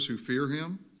who fear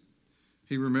him.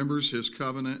 He remembers his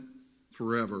covenant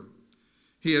forever.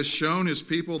 He has shown his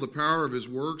people the power of his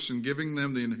works in giving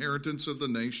them the inheritance of the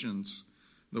nations.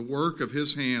 The work of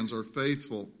his hands are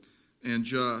faithful and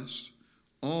just.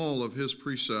 All of his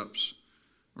precepts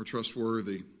are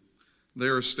trustworthy. They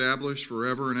are established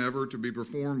forever and ever to be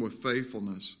performed with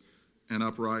faithfulness and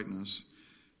uprightness.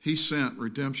 He sent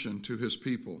redemption to his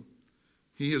people.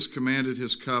 He has commanded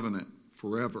his covenant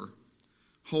forever.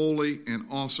 Holy and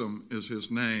awesome is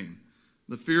his name.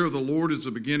 The fear of the Lord is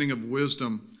the beginning of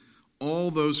wisdom.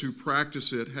 All those who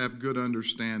practice it have good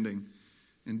understanding.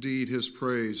 Indeed, his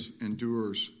praise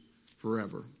endures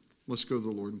forever. Let's go to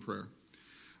the Lord in prayer.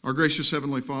 Our gracious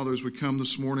Heavenly Father, as we come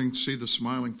this morning to see the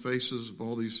smiling faces of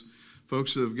all these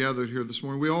folks that have gathered here this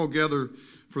morning, we all gather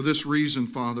for this reason,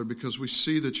 Father, because we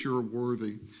see that you're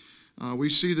worthy. We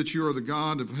see that you are the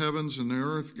God of heavens and the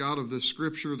earth, God of this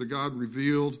Scripture, the God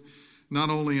revealed not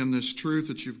only in this truth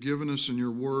that you've given us in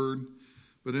your word,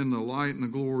 but in the light and the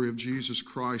glory of Jesus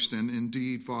Christ, and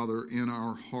indeed, Father, in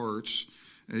our hearts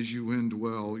as you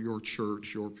indwell your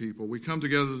church, your people. We come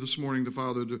together this morning,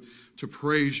 Father, to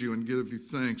praise you and give you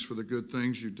thanks for the good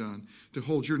things you've done, to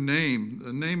hold your name,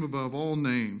 the name above all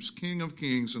names, King of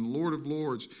kings and Lord of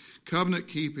lords,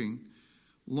 covenant-keeping,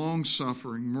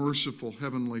 long-suffering, merciful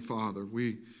Heavenly Father.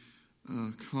 We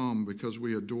come because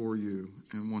we adore you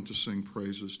and want to sing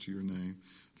praises to your name.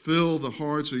 Fill the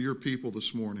hearts of your people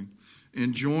this morning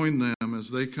and join them as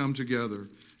they come together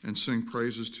and sing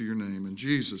praises to your name. In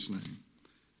Jesus' name,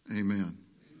 amen.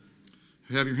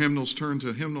 Have your hymnals turned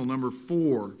to hymnal number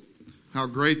 4, How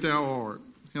Great Thou Art.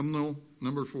 Hymnal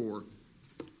number 4.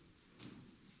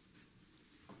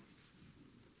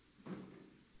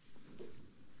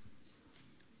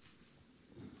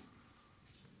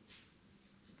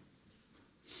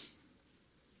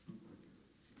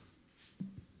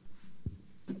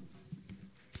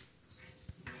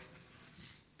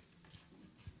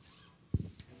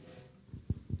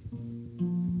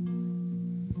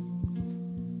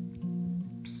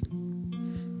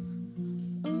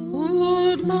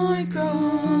 My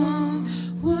God,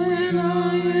 when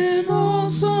I in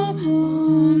awesome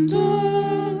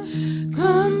wonder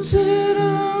consider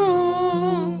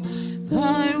all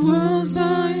thy worlds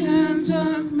thy hands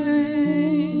have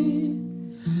made,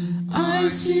 I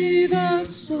see the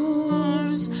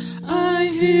stars, I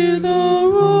hear the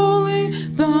rolling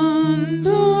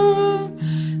thunder,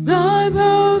 thy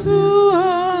power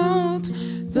throughout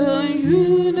the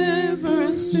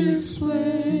universe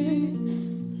display.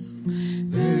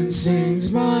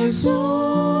 Sings my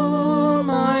soul,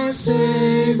 my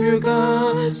Savior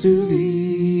God, to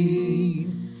thee.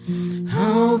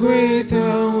 How great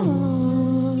thou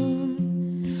art,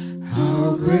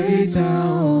 how great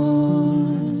thou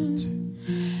art.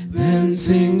 Then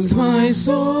sings my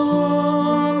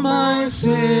soul, my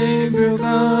Savior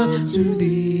God, to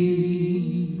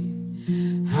thee.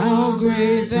 How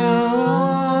great thou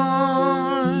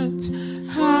art,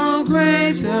 how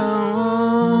great thou art.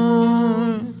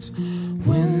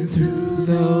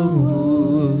 The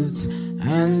woods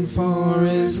and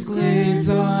forest glades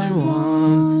I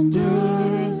wander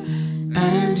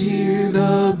and hear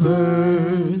the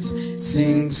birds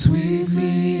sing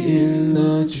sweetly in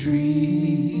the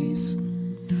trees.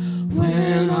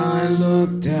 When I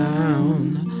look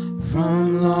down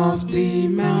from lofty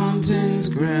mountains'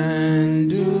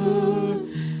 grandeur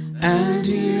and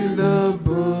hear the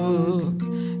brook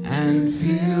and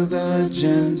feel the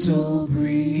gentle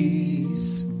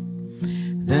breeze,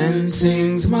 then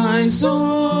sings my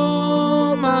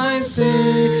soul, my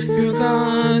Savior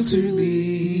God, to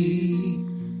thee.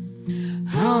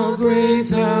 How great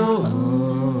thou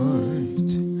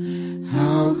art,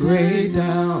 how great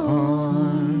thou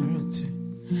art.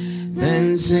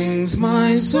 Then sings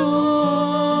my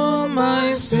soul,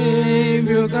 my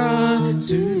Savior God,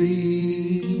 to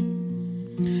thee.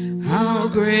 How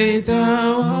great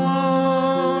thou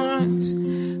art,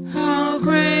 how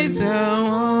great thou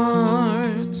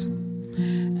art.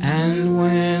 And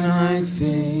when I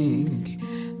think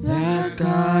that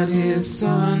God his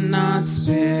Son not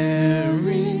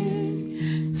sparing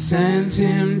sent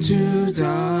him to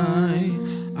die,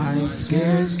 I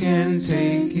scarce can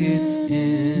take it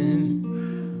in,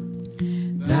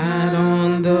 that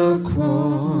on the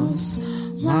cross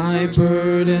my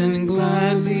burden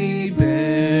gladly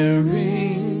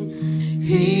bearing,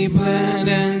 he bled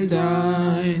and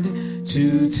died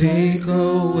to take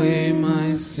away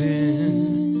my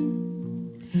sin.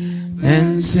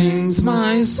 Then sings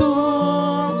my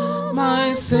soul,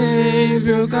 my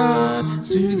Savior God,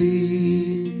 to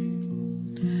thee.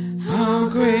 How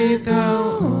great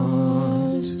thou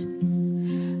art,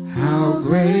 how great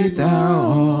great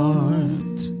thou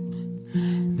art.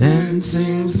 Then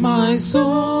sings my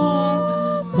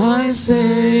soul, my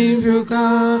Savior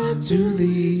God, to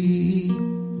thee.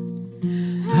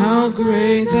 How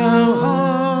great thou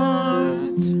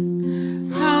art,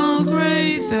 how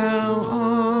great thou art.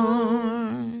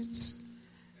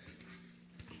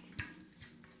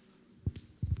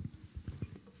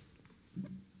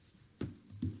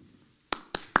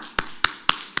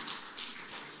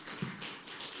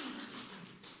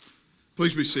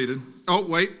 Please be seated. Oh,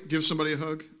 wait, give somebody a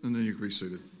hug, and then you can be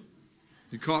seated.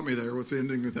 You caught me there with the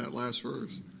ending of that last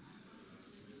verse.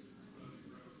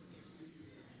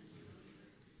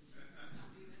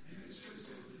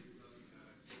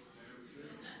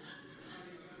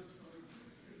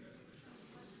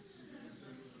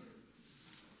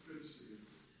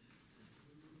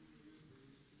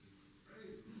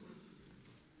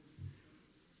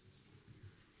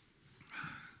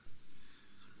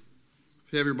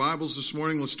 If you have your Bibles this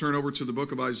morning, let's turn over to the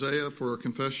book of Isaiah for our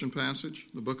confession passage.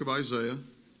 The book of Isaiah.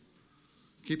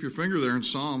 Keep your finger there in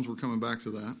Psalms. We're coming back to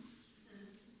that.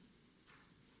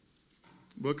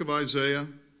 Book of Isaiah,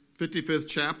 55th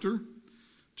chapter.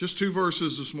 Just 2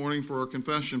 verses this morning for our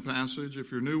confession passage. If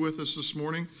you're new with us this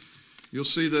morning, you'll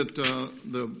see that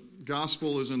the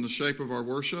gospel is in the shape of our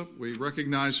worship. We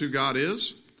recognize who God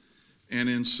is. And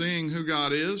in seeing who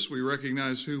God is, we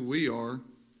recognize who we are.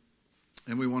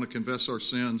 And we want to confess our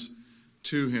sins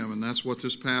to him. And that's what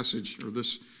this passage or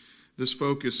this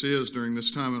focus is during this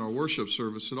time in our worship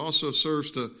service. It also serves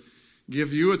to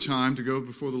give you a time to go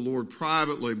before the Lord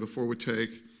privately before we take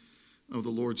of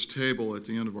the Lord's table at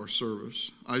the end of our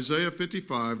service. Isaiah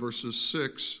 55, verses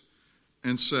 6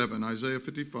 and 7. Isaiah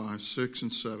 55, 6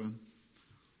 and 7.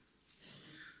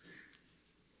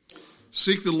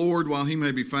 Seek the Lord while he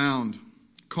may be found.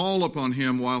 Call upon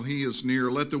him while he is near.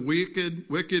 Let the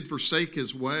wicked forsake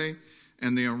his way,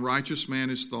 and the unrighteous man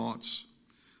his thoughts.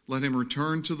 Let him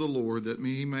return to the Lord, that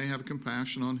he may have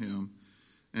compassion on him,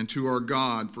 and to our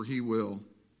God, for he will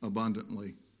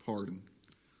abundantly pardon.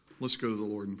 Let's go to the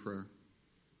Lord in prayer.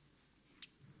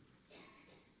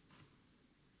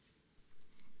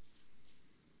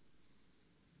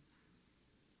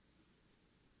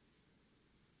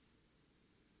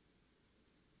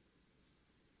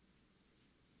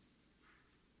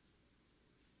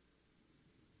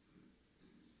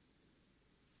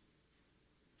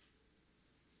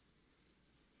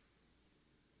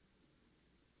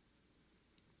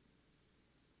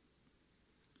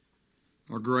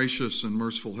 Our gracious and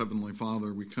merciful Heavenly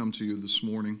Father, we come to you this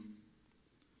morning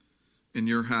in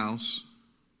your house,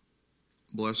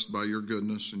 blessed by your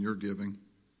goodness and your giving.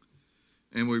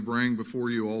 And we bring before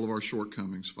you all of our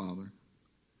shortcomings, Father.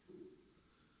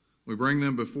 We bring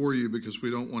them before you because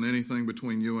we don't want anything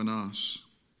between you and us.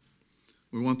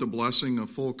 We want the blessing of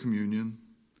full communion.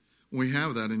 We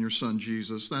have that in your Son,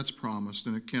 Jesus. That's promised,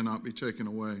 and it cannot be taken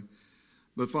away.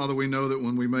 But, Father, we know that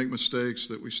when we make mistakes,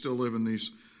 that we still live in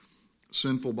these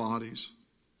sinful bodies,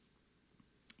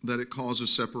 that it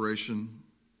causes separation.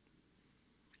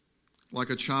 Like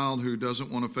a child who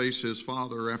doesn't want to face his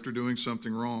father after doing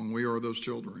something wrong, we are those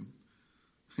children.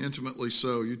 Intimately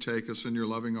so, you take us in your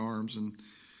loving arms and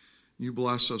you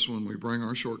bless us when we bring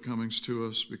our shortcomings to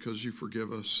us because you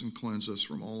forgive us and cleanse us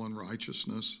from all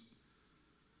unrighteousness.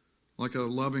 Like a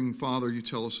loving father, you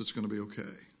tell us it's going to be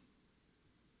okay.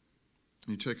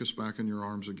 You take us back in your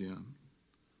arms again.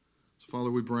 So,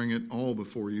 Father, we bring it all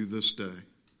before you this day.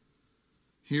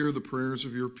 Hear the prayers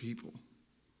of your people.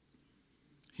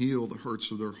 Heal the hurts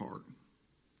of their heart.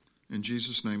 In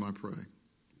Jesus' name I pray.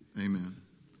 Amen.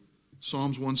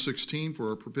 Psalms 116 for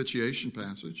our propitiation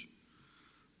passage.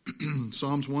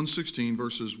 Psalms 116,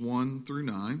 verses 1 through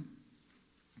 9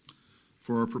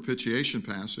 for our propitiation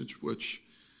passage, which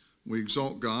we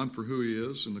exalt God for who he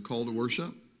is in the call to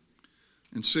worship.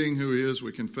 And seeing who he is,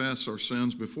 we confess our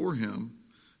sins before him.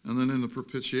 And then in the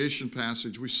propitiation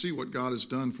passage, we see what God has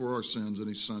done for our sins in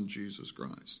his Son, Jesus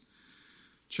Christ.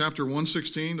 Chapter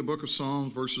 116, the book of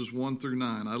Psalms, verses 1 through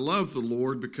 9. I love the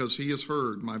Lord because he has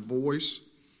heard my voice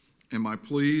and my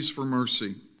pleas for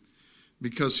mercy.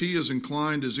 Because he has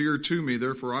inclined his ear to me,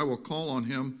 therefore I will call on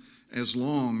him as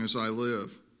long as I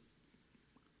live.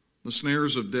 The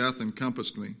snares of death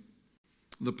encompassed me.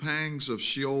 The pangs of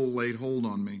Sheol laid hold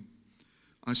on me.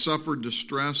 I suffered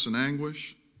distress and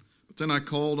anguish. But then I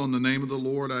called on the name of the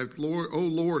Lord. O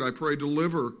Lord, I pray,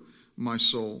 deliver my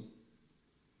soul.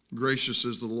 Gracious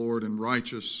is the Lord and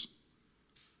righteous.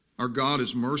 Our God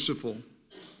is merciful.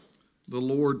 The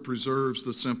Lord preserves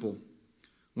the simple.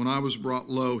 When I was brought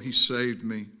low, he saved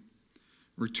me.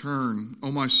 Return, O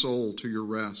my soul, to your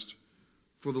rest,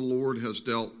 for the Lord has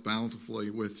dealt bountifully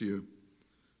with you.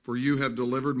 For you have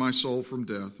delivered my soul from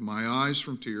death, my eyes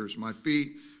from tears, my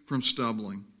feet from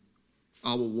stumbling.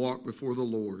 I will walk before the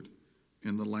Lord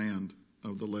in the land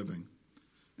of the living.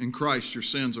 In Christ your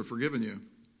sins are forgiven you.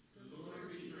 The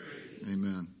Lord be praised.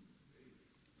 Amen.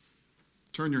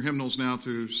 Turn your hymnals now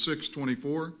to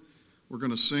 624. We're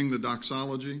going to sing the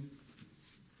doxology.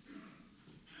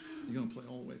 You going to play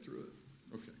all the way through it?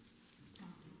 Okay.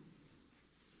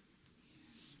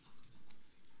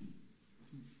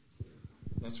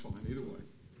 That's fine, either way.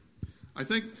 I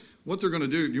think what they're going to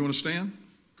do, do you want to stand?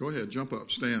 Go ahead, jump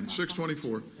up, stand.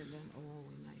 624.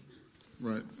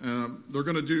 Right. They're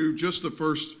going to do just the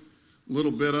first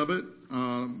little bit of it,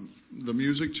 the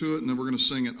music to it, and then we're going to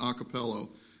sing it a cappella.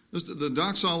 The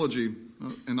doxology,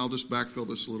 and I'll just backfill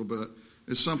this a little bit,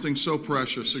 is something so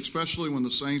precious, especially when the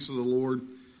saints of the Lord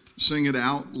sing it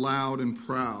out loud and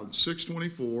proud.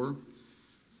 624,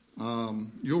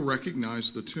 you'll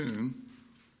recognize the tune.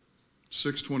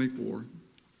 624.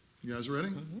 You guys ready?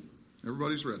 Mm-hmm.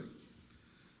 Everybody's ready.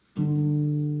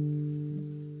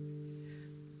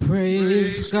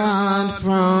 Praise God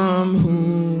from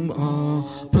whom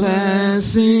all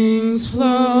blessings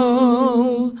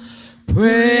flow.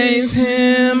 Praise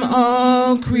Him,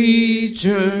 all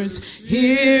creatures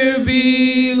here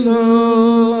below.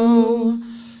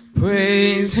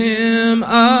 Praise Him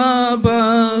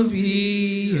above,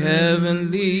 ye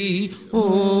heavenly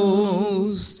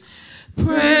hosts.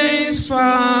 Praise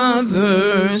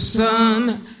Father,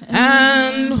 Son,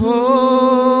 and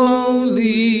Holy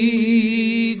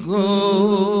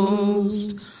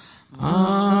Ghost.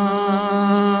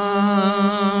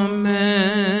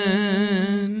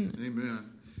 Amen.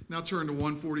 Amen. Now turn to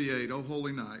 148, Oh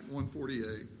Holy Night, 148.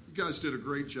 You guys did a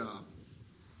great job.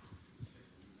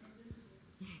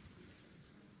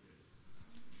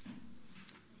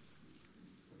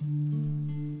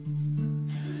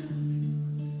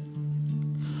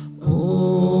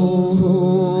 O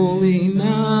holy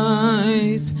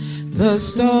night, the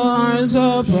stars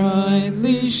are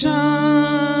brightly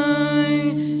shining.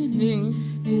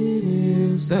 It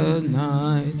is the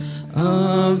night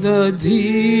of the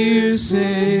dear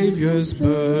Savior's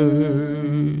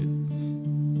birth.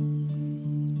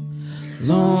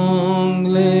 Long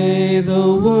lay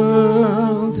the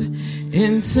world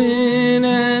in sin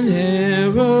and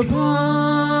error pining,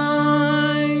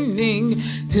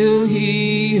 till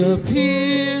He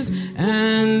appears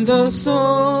and the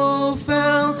soul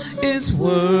felt its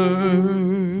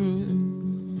worth.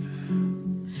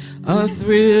 A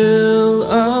thrill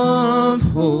of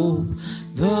hope,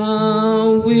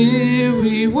 the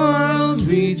weary world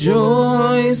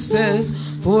rejoices,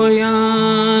 for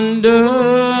yonder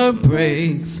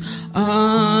breaks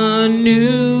a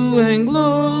new and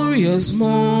glorious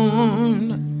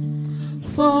morn.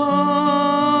 Fall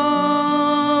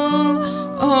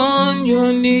on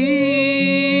your knees.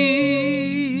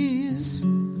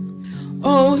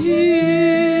 Oh, hear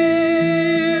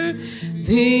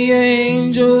the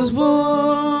angels' voices.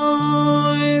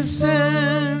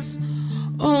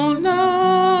 Oh,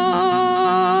 night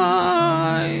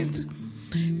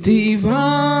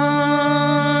divine.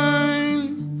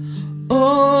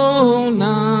 Oh,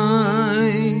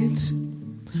 night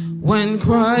when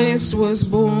Christ was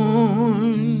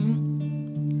born.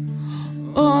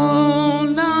 Oh,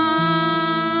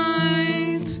 night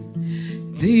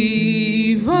divine.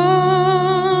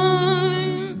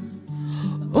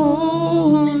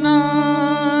 Oh,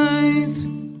 night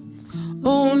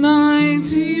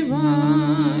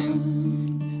divine.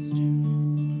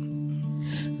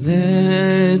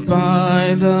 Led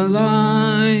by the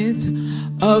light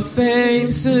of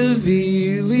faith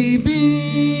severely beaming,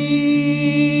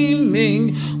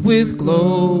 with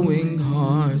glowing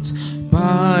hearts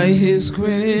by His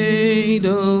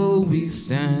cradle we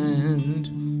stand.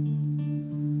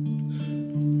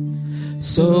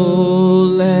 So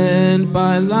led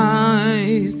by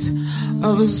light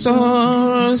of a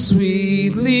star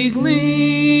sweetly gleaming,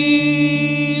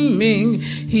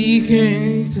 He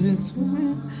came to the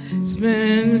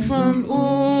men from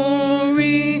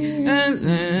Orient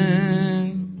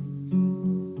land.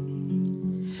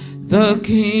 The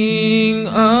King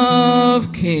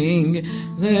of Kings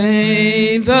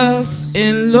lay thus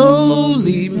in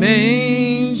lowly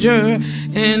manger,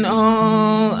 in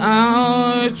all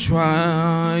our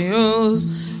trials,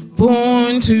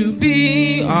 born to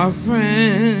be our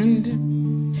friend.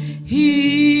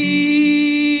 He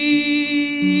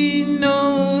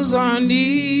knows our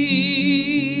needs,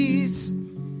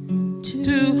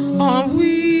 to our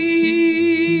weakness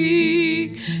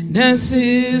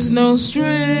is no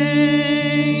stranger.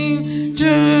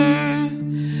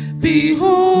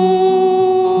 Behold,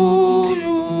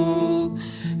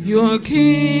 your your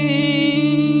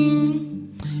King.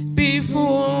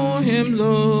 Before him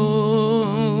low,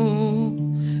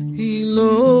 he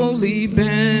lowly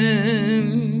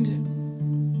bend.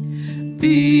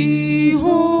 Behold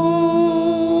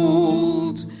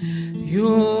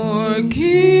your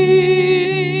King.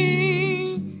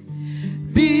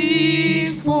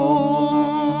 Before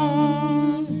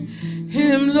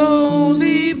him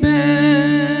lowly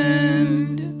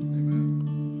bend.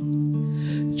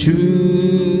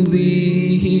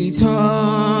 Truly he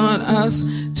taught us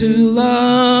to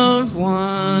love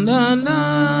one another.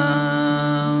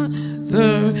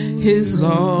 His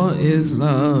law is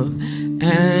love,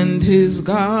 and his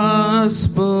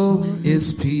gospel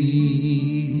is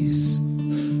peace.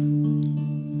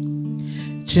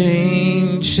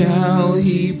 Chains shall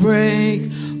he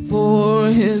break, for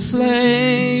his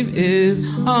slave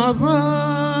is our brother,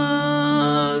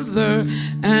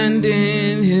 and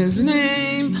in his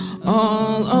name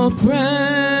all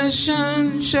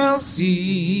oppression shall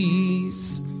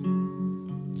cease.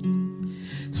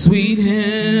 Sweet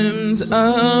hymns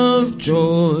of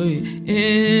joy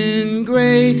in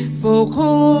grateful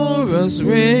chorus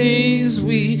raise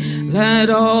we, let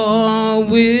all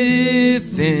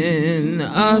within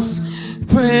us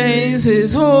praise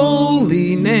his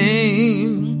holy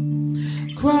name.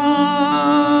 Christ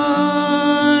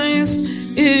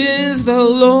is the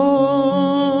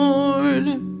Lord.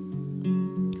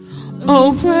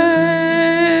 Oh,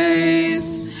 praise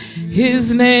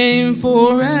his name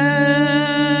forever.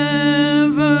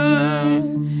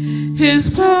 His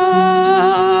power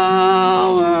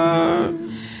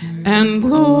and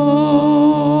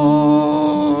glory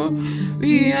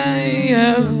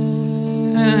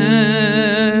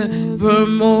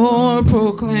evermore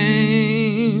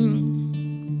proclaim.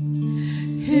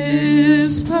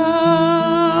 His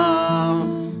power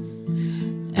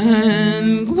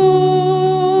and glory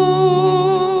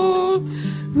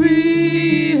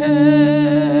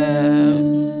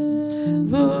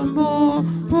evermore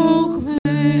proclaim.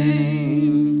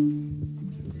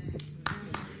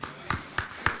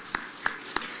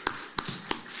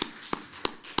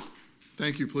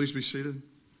 Thank you. Please be seated.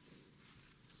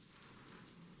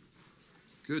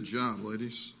 Good job,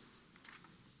 ladies.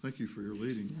 Thank you for your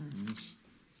leading in this.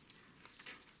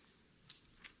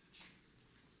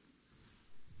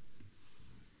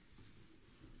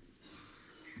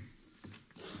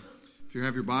 If you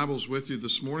have your Bibles with you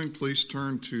this morning, please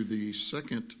turn to the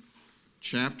second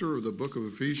chapter of the book of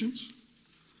Ephesians.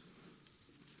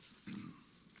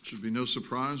 Should be no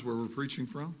surprise where we're preaching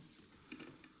from.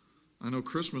 I know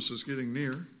Christmas is getting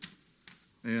near,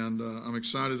 and I'm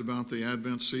excited about the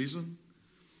Advent season.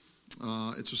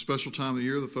 It's a special time of the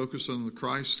year, the focus on the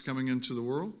Christ coming into the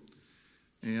world.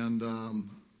 And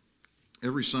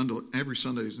every Sunday,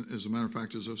 as a matter of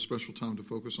fact, is a special time to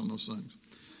focus on those things.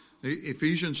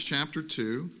 Ephesians chapter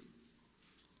 2.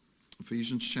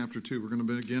 Ephesians chapter 2. We're going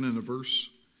to begin in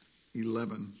verse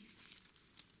 11.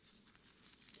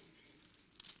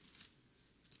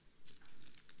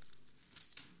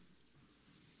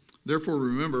 Therefore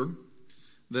remember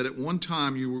that at one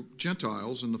time you were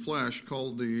Gentiles in the flesh,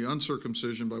 called the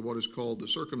uncircumcision by what is called the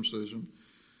circumcision,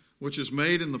 which is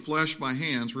made in the flesh by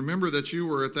hands. Remember that you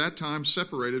were at that time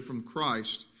separated from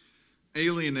Christ,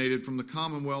 alienated from the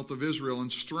commonwealth of Israel,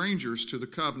 and strangers to the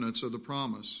covenants of the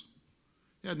promise.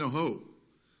 You had no hope,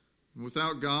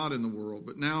 without God in the world.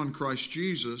 But now in Christ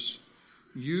Jesus,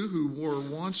 you who were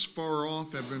once far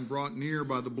off have been brought near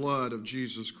by the blood of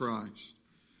Jesus Christ.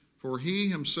 For he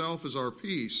himself is our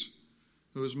peace,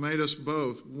 who has made us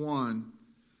both one,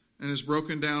 and has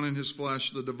broken down in his flesh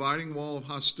the dividing wall of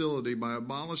hostility by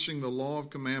abolishing the law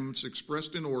of commandments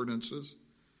expressed in ordinances,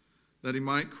 that he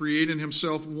might create in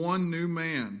himself one new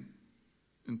man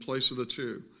in place of the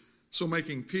two, so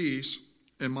making peace,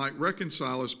 and might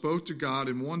reconcile us both to God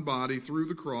in one body through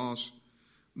the cross,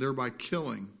 thereby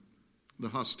killing the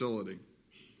hostility.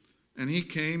 And he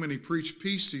came and he preached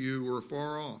peace to you who were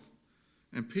far off,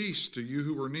 and peace to you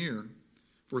who were near.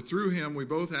 For through him we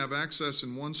both have access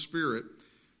in one Spirit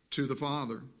to the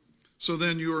Father. So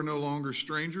then you are no longer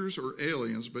strangers or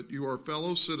aliens, but you are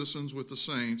fellow citizens with the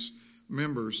saints,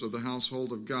 members of the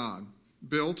household of God,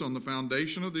 built on the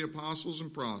foundation of the apostles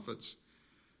and prophets,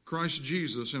 Christ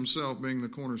Jesus himself being the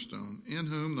cornerstone, in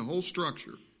whom the whole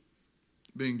structure,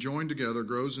 being joined together,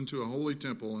 grows into a holy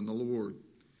temple in the Lord.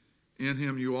 In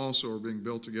him you also are being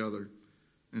built together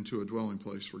into a dwelling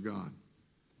place for God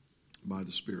by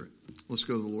the Spirit. Let's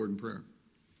go to the Lord in prayer.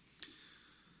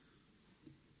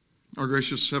 Our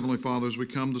gracious Heavenly Father, as we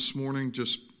come this morning,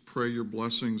 just pray your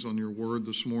blessings on your word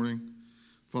this morning.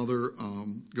 Father,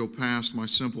 go past my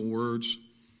simple words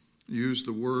use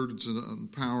the words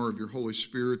and power of your Holy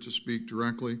Spirit to speak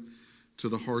directly to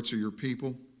the hearts of your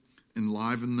people.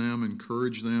 Enliven them,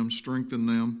 encourage them, strengthen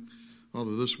them.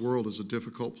 Father, this world is a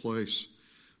difficult place.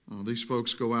 These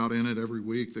folks go out in it every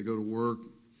week. They go to work.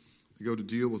 They go to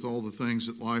deal with all the things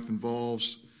that life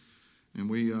involves. And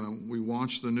we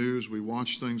watch the news. We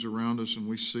watch things around us, and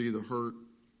we see the hurt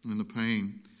and the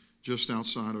pain just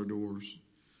outside our doors.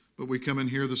 But we come in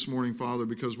here this morning, Father,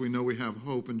 because we know we have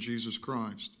hope in Jesus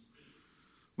Christ.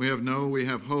 We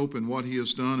have hope in what he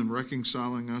has done in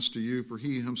reconciling us to you, for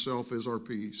he himself is our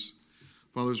peace.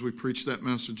 Father, as we preach that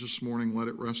message this morning, let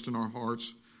it rest in our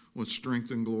hearts with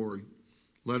strength and glory.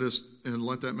 Let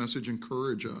that message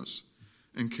encourage us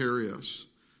and carry us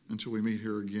until we meet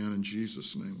here again. In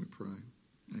Jesus' name we pray.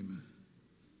 Amen.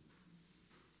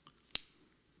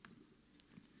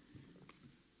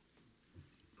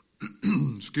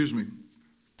 Excuse me.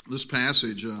 This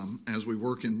passage, as we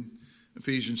work in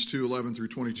Ephesians 2:11 through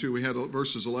 22, we had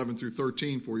verses 11 through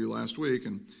 13 for you last week,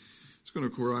 and it's going to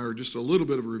require just a little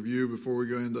bit of a review before we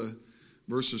go into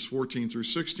verses 14 through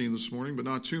 16 this morning, but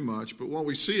not too much. But what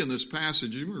we see in this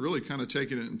passage, we're really kind of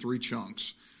taking it in three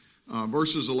chunks.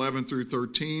 Verses 11 through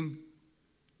 13,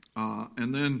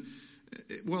 and then,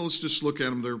 well, let's just look at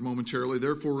them there momentarily.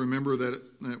 Therefore, remember that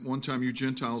at one time you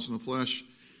Gentiles in the flesh,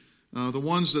 the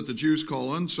ones that the Jews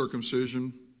call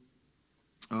uncircumcision,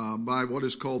 by what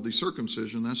is called the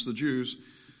circumcision, that's the Jews,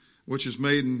 which is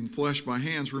made in flesh by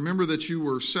hands. Remember that you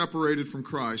were separated from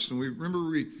Christ. And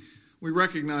we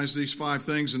recognize these five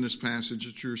things in this passage,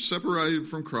 that you're separated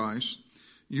from Christ.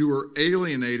 You were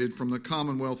alienated from the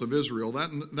commonwealth of Israel.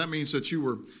 That means that you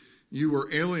were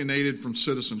alienated from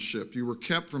citizenship. You were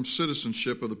kept from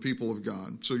citizenship of the people of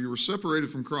God. So you were separated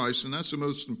from Christ, and that's the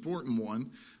most important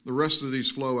one. The rest of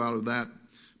these flow out of that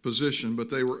position, but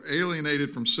they were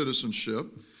alienated from citizenship.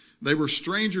 They were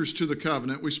strangers to the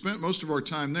covenant. We spent most of our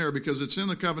time there because it's in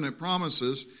the covenant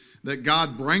promises that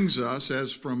God brings us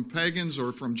as from pagans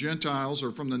or from Gentiles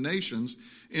or from the nations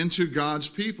into God's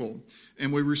people.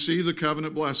 And we receive the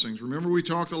covenant blessings. Remember, we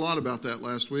talked a lot about that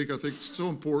last week. I think it's so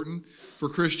important for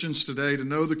Christians today to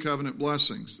know the covenant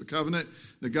blessings. The covenant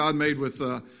that God made with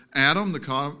Adam, the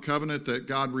covenant that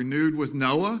God renewed with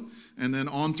Noah, and then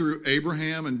on through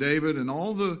Abraham and David and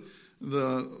all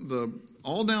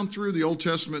all down through the Old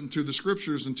Testament and through the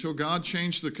Scriptures until God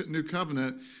changed the new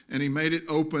covenant and he made it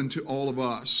open to all of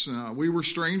us. We were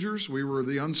strangers. We were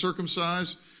the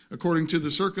uncircumcised according to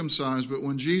the circumcised. But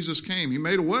when Jesus came, he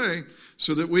made a way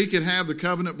so that we could have the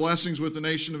covenant blessings with the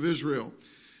nation of Israel.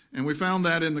 And we found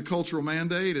that in the cultural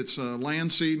mandate. It's a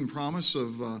land, seed, and promise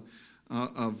of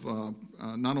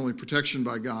not only protection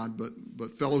by God,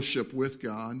 but fellowship with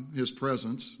God, his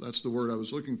presence. That's the word I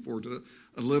was looking for to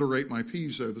alliterate my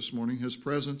P's there this morning. His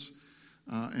presence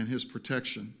and his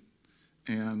protection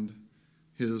and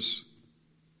his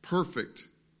perfect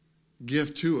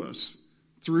gift to us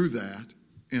through that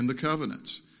in the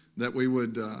covenants, that we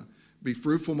would be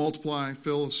fruitful, multiply,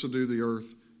 fill, subdue the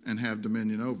earth, and have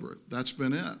dominion over it. That's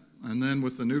been it. And then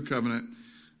with the new covenant,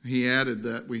 he added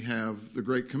that we have the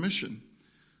Great Commission,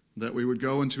 that we would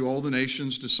go into all the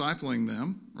nations, discipling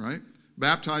them, right?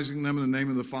 Baptizing them in the name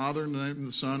of the Father, in the name of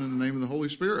the Son, and in the name of the Holy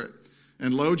Spirit.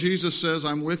 And lo, Jesus says,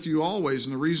 I'm with you always.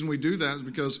 And the reason we do that is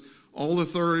because all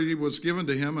authority was given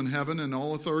to him in heaven and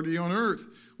all authority on earth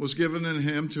was given in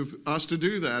him to us to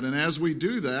do that. And as we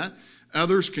do that,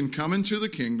 others can come into the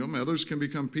kingdom, others can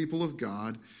become people of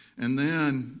God, and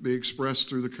then be expressed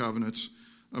through the covenants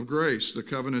of grace, the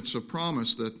covenants of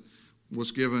promise that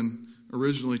was given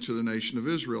originally to the nation of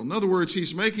Israel. In other words,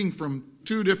 he's making from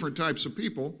two different types of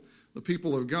people, the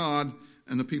people of God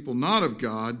and the people not of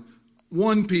God,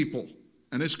 one people.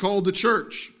 And it's called the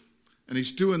church. And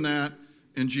he's doing that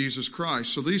in Jesus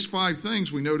Christ. So these five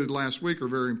things we noted last week are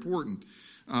very important.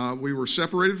 We were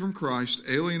separated from Christ,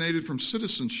 alienated from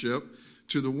citizenship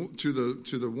to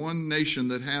the one nation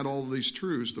that had all of these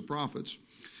truths, the prophets.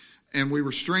 And we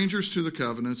were strangers to the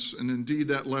covenants, and indeed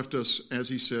that left us, as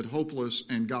he said, hopeless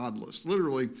and godless.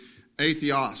 Literally,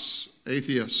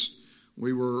 atheists.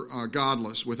 We were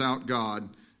godless, without God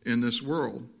in this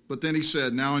world. But then he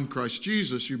said, now in Christ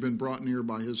Jesus, you've been brought near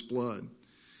by his blood.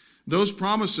 Those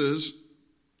promises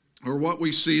are what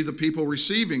we see the people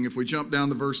receiving if we jump down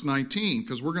to verse 19,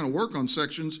 because we're going to work on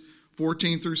sections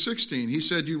 14 through 16. He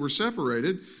said you were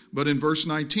separated, but in verse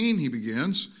 19 he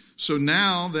begins, so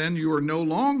now then you are no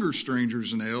longer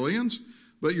strangers and aliens,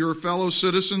 but you're fellow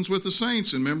citizens with the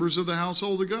saints and members of the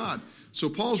household of God. So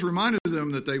Paul's reminded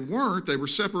them that they were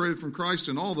separated from Christ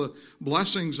and all the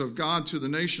blessings of God to the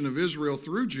nation of Israel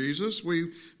through Jesus.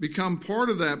 We become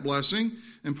part of that blessing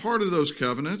and part of those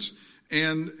covenants.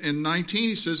 And in 19,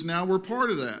 he says, now we're part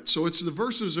of that. So it's the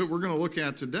verses that we're going to look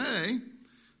at today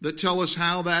that tell us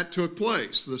how that took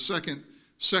place. The second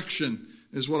section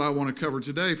is what I want to cover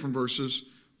today from verses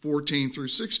 14 through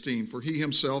 16. For he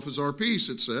himself is our peace,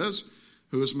 it says,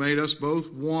 who has made us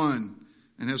both one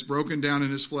and has broken down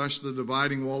in his flesh the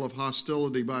dividing wall of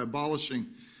hostility by abolishing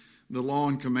the law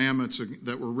and commandments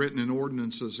that were written in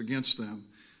ordinances against them.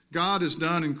 God has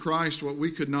done in Christ what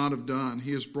we could not have done.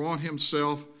 He has brought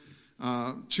himself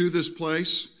to this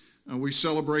place. We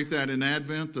celebrate that in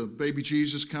Advent, the baby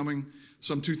Jesus coming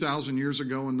some 2,000 years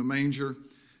ago in the manger,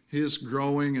 his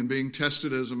growing and being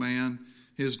tested as a man,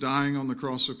 his dying on the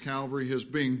cross of Calvary, his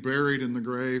being buried in the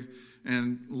grave,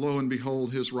 and lo and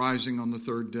behold, his rising on the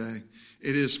third day.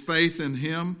 It is faith in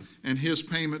him and his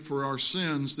payment for our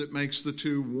sins that makes the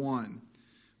two one.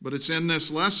 But it's in this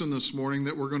lesson this morning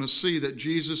that we're going to see that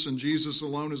Jesus and Jesus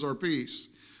alone is our peace.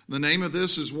 The name of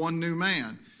this is one new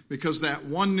man, because that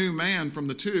one new man from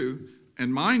the two,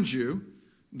 and mind you,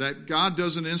 that God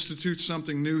doesn't institute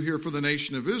something new here for the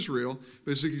nation of Israel,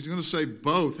 because he's going to say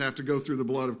both have to go through the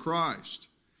blood of Christ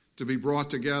to be brought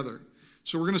together.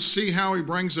 So we're going to see how he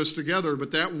brings us together,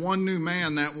 but that one new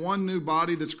man, that one new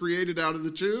body that's created out of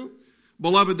the two,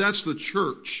 beloved, that's the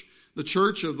church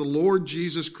of the Lord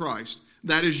Jesus Christ.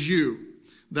 That is you.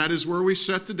 That is where we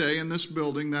sit today in this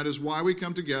building. That is why we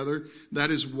come together.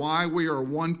 That is why we are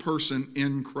one person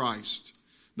in Christ.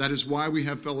 That is why we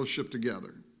have fellowship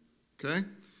together. Okay?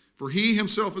 For he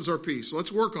himself is our peace.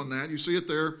 Let's work on that. You see it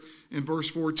there in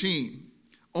verse 14.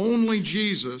 Only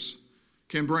Jesus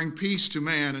can bring peace to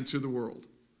man and to the world.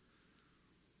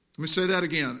 Let me say that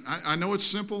again. I know it's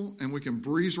simple and we can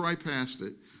breeze right past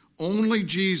it. Only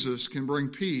Jesus can bring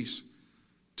peace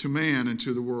to man and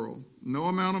to the world. No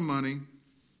amount of money,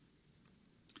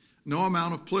 no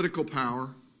amount of political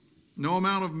power, no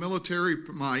amount of military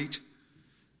might,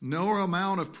 no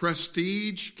amount of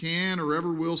prestige can or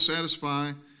ever will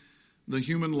satisfy the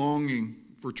human longing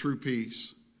for true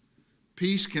peace.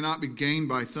 Peace cannot be gained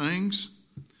by things.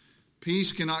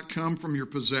 Peace cannot come from your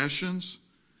possessions.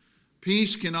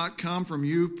 Peace cannot come from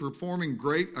you performing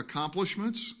great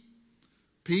accomplishments.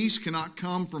 Peace cannot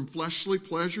come from fleshly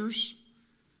pleasures.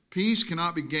 Peace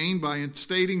cannot be gained by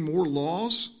instating more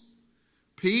laws.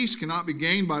 Peace cannot be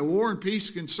gained by war, and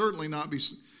peace can certainly not be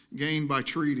gained by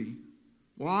treaty.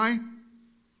 Why?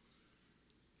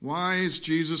 Why is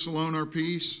Jesus alone our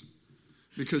peace?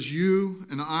 Because you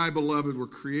and I, beloved, were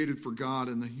created for God,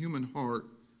 and the human heart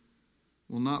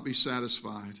will not be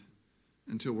satisfied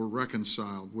until we're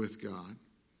reconciled with God.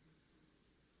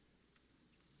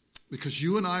 Because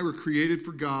you and I were created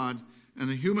for God, and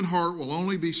the human heart will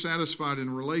only be satisfied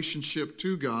in relationship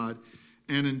to God,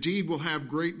 and indeed will have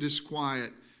great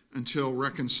disquiet until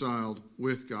reconciled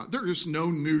with God. There is no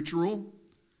neutral.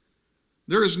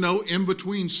 There is no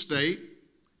in-between state.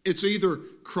 It's either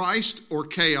Christ or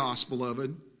chaos,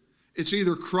 beloved. It's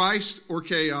either Christ or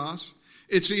chaos.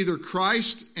 It's either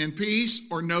Christ and peace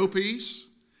or no peace.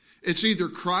 It's either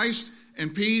Christ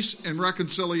and peace and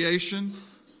reconciliation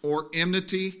or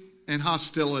enmity and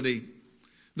hostility.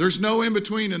 There's no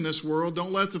in-between in this world.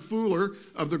 Don't let the fooler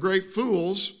of the great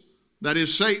fools, that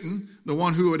is Satan, the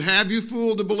one who would have you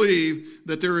fooled to believe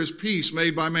that there is peace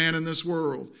made by man in this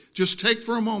world. Just take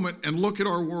for a moment and look at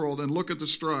our world and look at the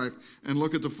strife and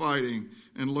look at the fighting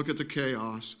and look at the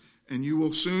chaos, and you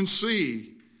will soon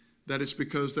see that it's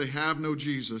because they have no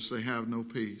Jesus, they have no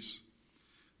peace.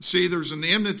 See, there's an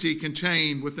enmity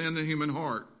contained within the human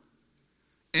heart,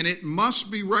 and it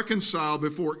must be reconciled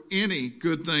before any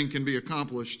good thing can be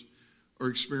accomplished or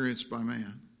experienced by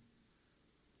man.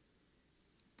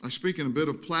 I speak in a bit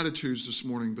of platitudes this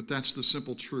morning, but that's the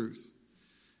simple truth.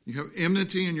 You have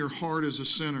enmity in your heart as a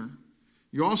sinner.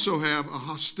 You also have a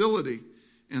hostility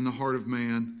in the heart of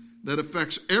man that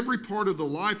affects every part of the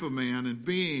life of man and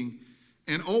being,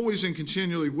 and always and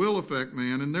continually will affect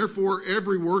man, and therefore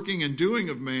every working and doing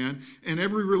of man and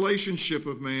every relationship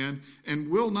of man, and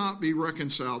will not be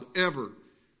reconciled ever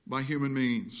by human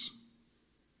means.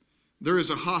 There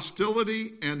is a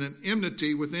hostility and an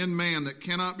enmity within man that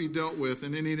cannot be dealt with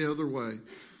in any other way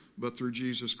but through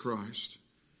Jesus Christ.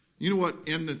 You know what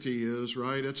enmity is,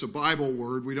 right? It's a Bible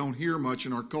word we don't hear much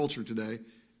in our culture today.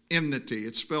 Enmity.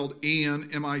 It's spelled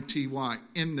E-N-M-I-T-Y.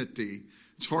 Enmity.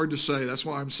 It's hard to say. That's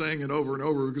why I'm saying it over and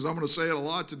over, because I'm going to say it a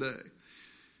lot today.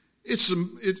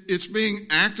 It's being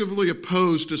actively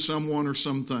opposed to someone or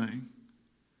something.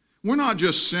 We're not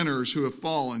just sinners who have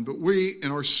fallen, but we,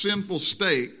 in our sinful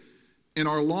state, in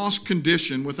our lost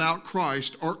condition without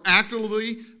Christ, are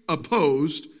actively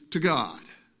opposed to God.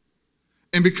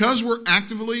 And because we're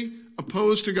actively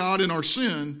opposed to God in our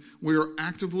sin, we are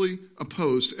actively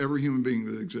opposed to every human being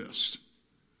that exists.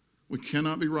 We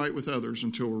cannot be right with others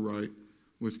until we're right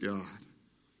with God.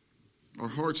 Our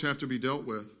hearts have to be dealt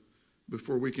with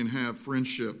before we can have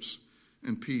friendships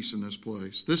and peace in this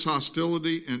place. This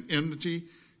hostility and enmity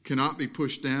cannot be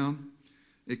pushed down.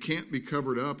 It can't be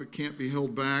covered up. It can't be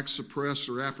held back, suppressed,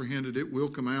 or apprehended. It will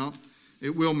come out.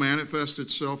 It will manifest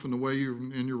itself in the way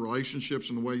in your relationships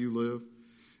and the way you live.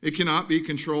 It cannot be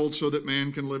controlled so that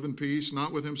man can live in peace,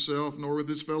 not with himself nor with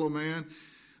his fellow man.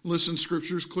 Listen,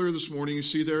 Scripture is clear this morning. You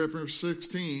see there at verse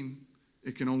 16,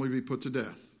 it can only be put to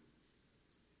death.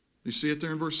 You see it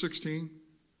there in verse 16?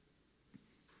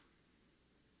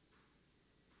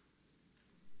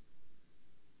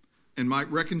 And might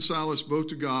reconcile us both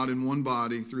to God in one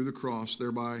body through the cross,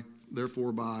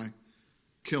 therefore by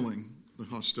killing the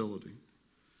hostility.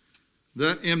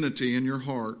 That enmity in your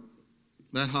heart,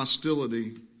 that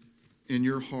hostility in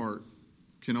your heart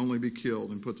can only be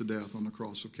killed and put to death on the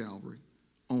cross of Calvary.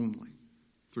 Only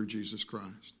through Jesus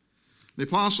Christ. The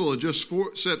apostle had just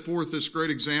set forth this great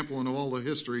example in all the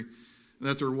history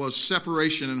that there was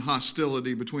separation and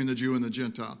hostility between the Jew and the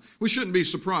Gentile. We shouldn't be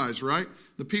surprised, right?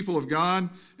 The people of God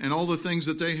and all the things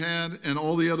that they had and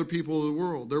all the other people of the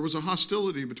world. There was a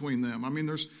hostility between them. I mean,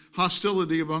 there's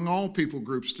hostility among all people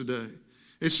groups today.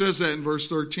 It says that in verse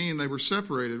 13, they were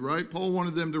separated, right? Paul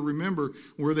wanted them to remember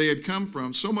where they had come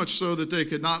from, so much so that they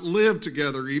could not live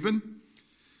together even.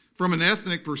 From an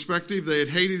ethnic perspective, they had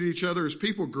hated each other as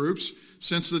people groups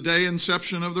since the day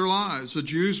inception of their lives. The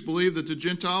Jews believed that the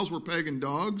Gentiles were pagan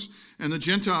dogs, and the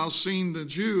Gentiles seen the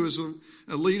Jew as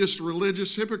elitist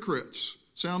religious hypocrites.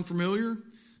 Sound familiar?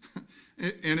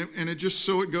 And it just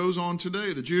so it goes on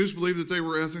today. The Jews believed that they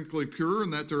were ethnically pure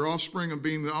and that their offspring of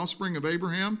being the offspring of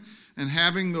Abraham and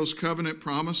having those covenant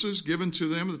promises given to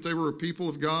them that they were a people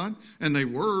of God, and they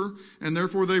were, and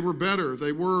therefore they were better.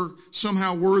 They were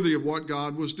somehow worthy of what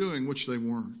God was doing, which they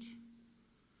weren't.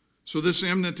 So this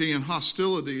enmity and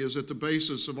hostility is at the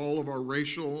basis of all of our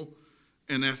racial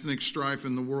and ethnic strife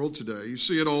in the world today. You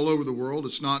see it all over the world.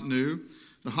 It's not new.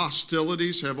 The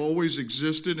hostilities have always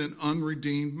existed in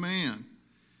unredeemed man.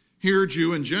 Here,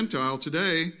 Jew and Gentile,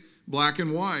 today, black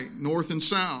and white, north and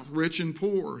south, rich and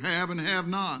poor, have and have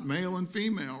not, male and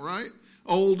female, right?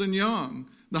 Old and young.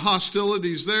 The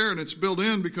hostility's there, and it's built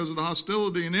in because of the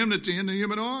hostility and enmity in the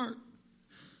human heart.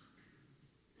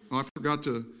 Well, I forgot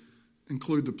to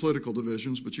include the political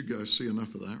divisions, but you guys see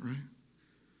enough of that, right?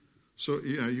 So,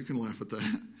 yeah, you can laugh at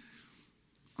that.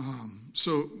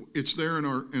 So it's there in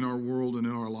our world and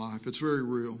in our life. It's very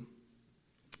real.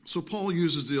 So Paul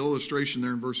uses the illustration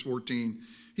there in verse 14.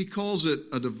 He calls it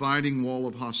a dividing wall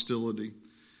of hostility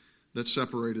that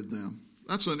separated them.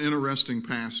 That's an interesting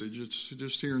passage. It's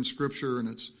just here in Scripture, and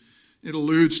it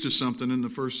alludes to something in the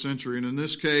first century. And in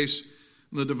this case,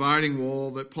 the dividing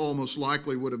wall that Paul most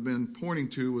likely would have been pointing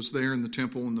to was there in the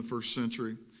temple in the first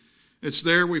century. It's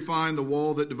there we find the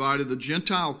wall that divided the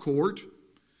Gentile court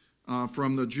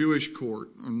from the Jewish court.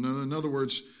 In other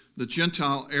words, the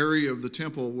Gentile area of the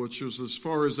temple, which was as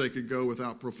far as they could go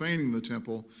without profaning the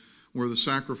temple, where the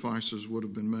sacrifices would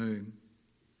have been made.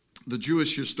 The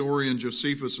Jewish historian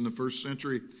Josephus in the first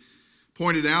century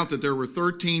pointed out that there were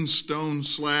 13 stone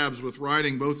slabs with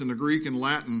writing both in the Greek and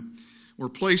Latin were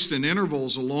placed in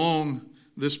intervals along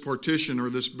this partition or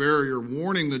this barrier,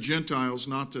 warning the Gentiles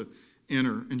not to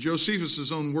enter. In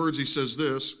Josephus' own words, he says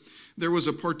this: there was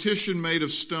a partition made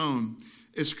of stone.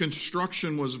 Its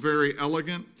construction was very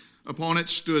elegant. Upon it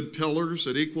stood pillars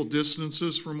at equal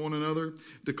distances from one another,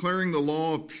 declaring the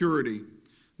law of purity.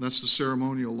 That's the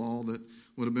ceremonial law that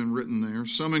would have been written there.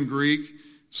 Some in Greek,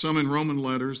 some in Roman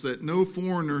letters, that no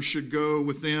foreigner should go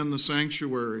within the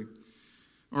sanctuary.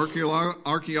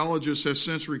 Archaeologists have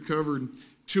since recovered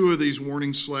 2 of these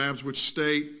warning slabs which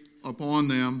state upon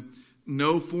them,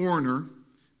 no foreigner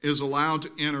is allowed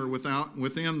to enter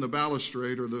within the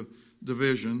balustrade or the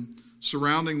division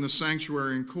surrounding the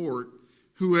sanctuary and court.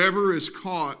 Whoever is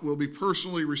caught will be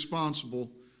personally responsible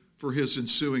for his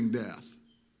ensuing death.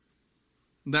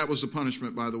 And that was the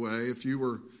punishment, by the way, if you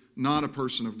were not a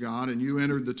person of God and you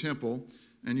entered the temple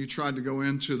and you tried to go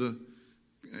into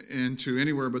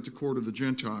anywhere but the court of the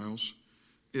Gentiles,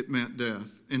 it meant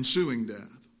death, ensuing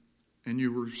death, and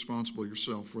you were responsible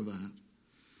yourself for that.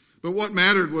 But what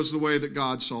mattered was the way that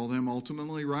God saw them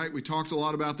ultimately, right? We talked a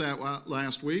lot about that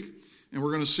last week, and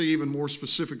we're going to see even more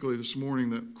specifically this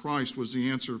morning that Christ was the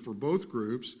answer for both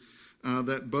groups,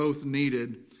 that both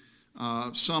needed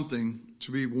something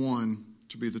to be one,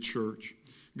 to be the church.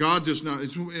 God does not,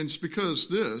 it's because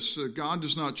God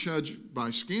does not judge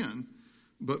by skin,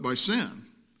 but by sin.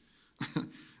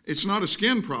 It's not a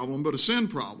skin problem, but a sin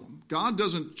problem. God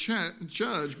doesn't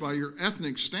judge by your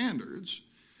ethnic standards.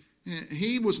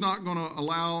 He was not going to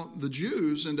allow the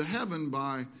Jews into heaven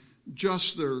by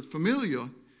just their familial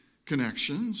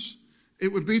connections.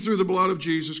 It would be through the blood of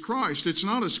Jesus Christ. It's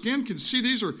not a skin. See,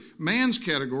 these are man's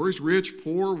categories: rich,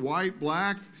 poor, white,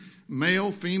 black,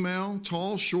 male, female,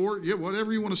 tall, short,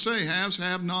 whatever you want to say, haves,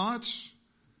 have-nots,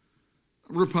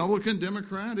 Republican,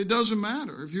 Democrat. It doesn't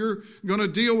matter. If you're going to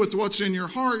deal with what's in your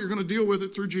heart, you're going to deal with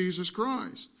it through Jesus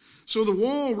Christ. So the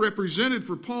wall represented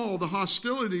for Paul the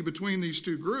hostility between these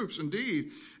two groups,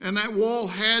 indeed. And that wall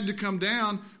had to come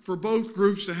down for both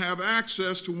groups to have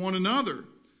access to one another.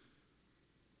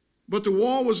 But the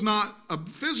wall was not a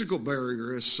physical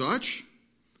barrier as such.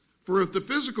 For if the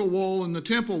physical wall in the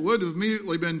temple would have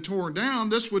immediately been torn down,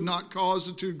 this would not cause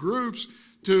the two groups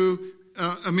to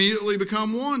immediately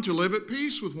become one, to live at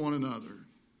peace with one another.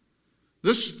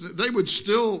 They would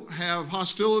still have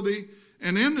hostility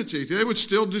and enmity. They would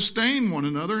still disdain one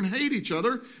another and hate each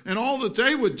other. And all that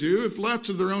they would do, if left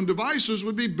to their own devices,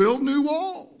 would be build new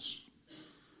walls.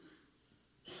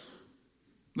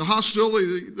 The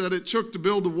hostility that it took to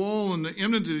build the wall and the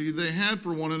enmity they had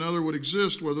for one another would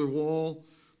exist whether the wall,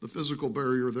 the physical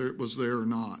barrier was there or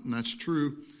not. And that's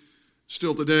true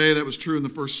still today. That was true in the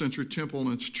first century temple,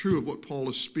 and it's true of what Paul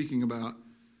is speaking about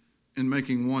in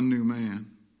making one new man.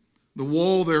 The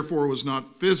wall, therefore, was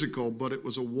not physical, but it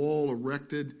was a wall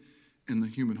erected in the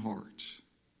human heart.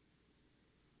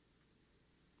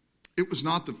 It was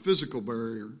not the physical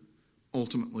barrier,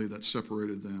 ultimately, that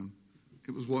separated them.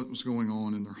 It was what was going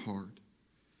on in their heart.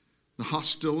 The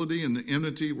hostility and the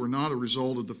enmity were not a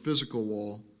result of the physical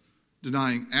wall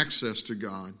denying access to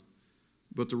God,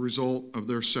 but the result of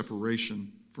their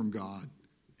separation from God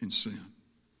in sin.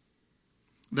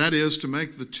 That is, to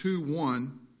make the two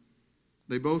one,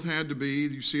 they both had to be,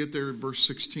 you see it there in verse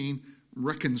 16,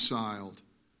 reconciled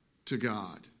to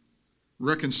God.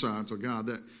 Reconciled to God.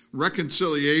 That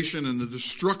reconciliation and the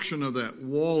destruction of that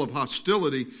wall of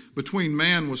hostility between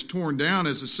man was torn down,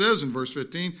 as it says in verse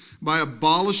 15, by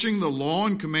abolishing the law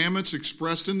and commandments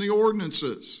expressed in the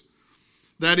ordinances.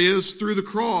 That is, through the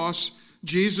cross,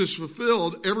 Jesus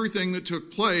fulfilled everything that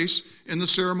took place in the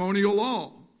ceremonial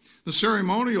law. The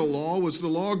ceremonial law was the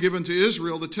law given to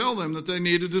Israel to tell them that they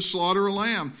needed to slaughter a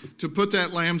lamb, to put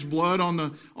that lamb's blood on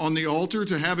the altar,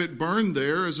 to have it burned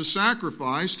there as a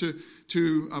sacrifice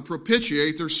to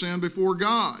propitiate their sin before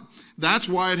God. That's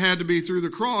why it had to be through the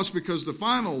cross, because the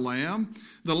final lamb,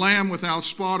 the lamb without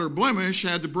spot or blemish,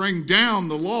 had to bring down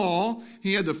the law.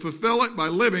 He had to fulfill it by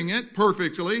living it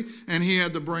perfectly, and he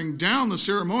had to bring down the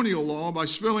ceremonial law by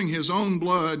spilling his own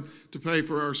blood to pay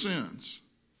for our sins.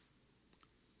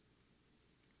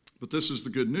 But this is the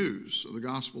good news of the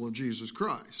gospel of Jesus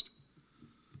Christ.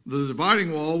 The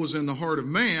dividing wall was in the heart of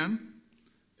man.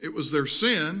 It was their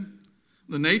sin.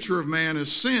 The nature of man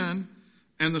is sin,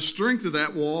 and the strength of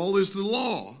that wall is the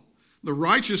law. The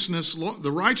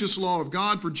righteous law of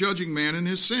God for judging man in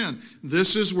his sin.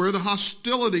 This is where the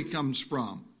hostility comes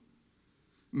from.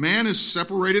 Man is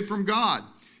separated from God.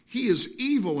 He is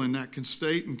evil in that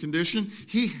state and condition.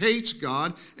 He hates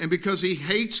God, and because he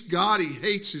hates God, he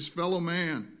hates his fellow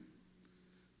man.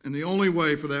 And the only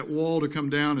way for that wall to come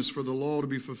down is for the law to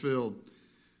be fulfilled,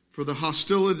 for the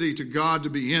hostility to God to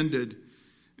be ended,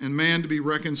 and man to be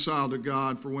reconciled to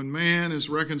God. For when man is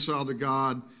reconciled to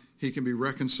God, he can be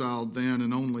reconciled then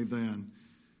and only then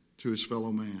to his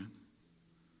fellow man.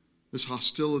 This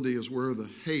hostility is where the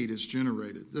hate is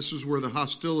generated. This is where the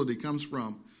hostility comes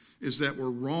from, is that we're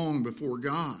wrong before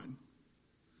God,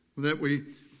 that we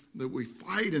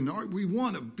fight and we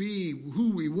want to be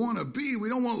who we want to be. We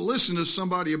don't want to listen to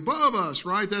somebody above us,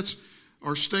 right? That's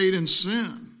our state in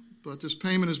sin. But this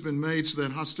payment has been made so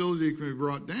that hostility can be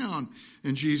brought down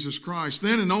in Jesus Christ.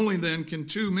 Then and only then can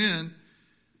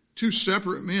two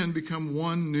separate men become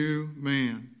one new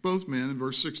man. Both men, in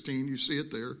verse 16, you see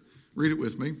it there. Read it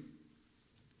with me.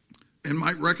 And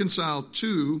might reconcile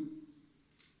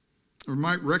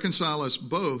us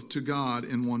both to God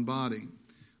in one body.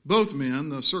 Both men,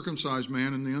 the circumcised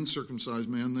man and the uncircumcised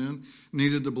man, then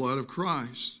needed the blood of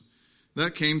Christ.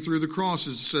 That came through the cross,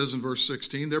 as it says in verse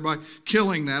 16, thereby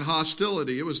killing that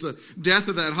hostility. It was the death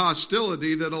of that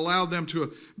hostility that allowed them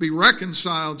to be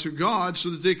reconciled to God so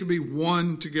that they could be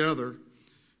one together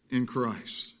in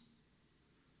Christ.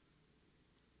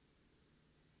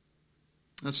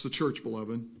 That's the church,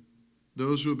 beloved.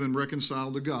 Those who have been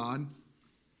reconciled to God,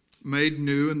 made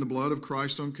new in the blood of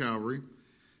Christ on Calvary,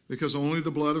 because only the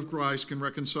blood of Christ can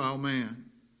reconcile man.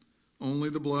 Only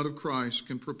the blood of Christ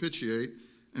can propitiate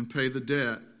and pay the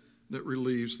debt that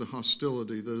relieves the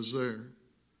hostility that is there.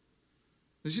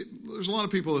 There's a lot of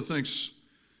people that thinks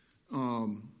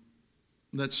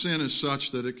that sin is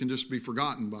such that it can just be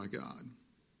forgotten by God.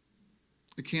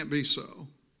 It can't be so.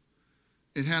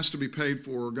 It has to be paid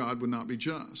for, or God would not be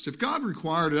just. If God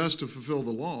required us to fulfill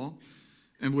the law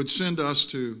and would send us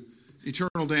to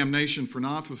eternal damnation for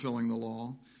not fulfilling the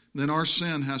law, then our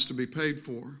sin has to be paid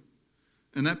for.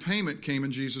 And that payment came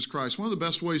in Jesus Christ. One of the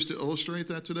best ways to illustrate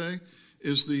that today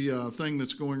is the thing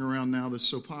that's going around now that's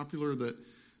so popular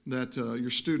that your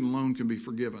student loan can be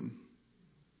forgiven.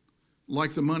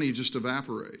 Like the money just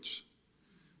evaporates.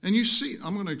 And you see,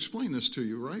 I'm going to explain this to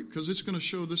you, right? Because it's going to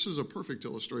show this is a perfect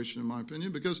illustration, in my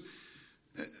opinion, because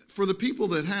for the people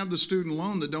that have the student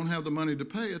loan that don't have the money to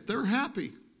pay it, they're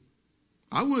happy.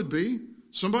 I would be.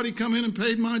 Somebody come in and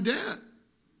paid my debt,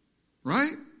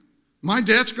 right? My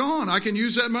debt's gone. I can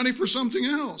use that money for something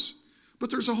else.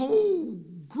 But there's a whole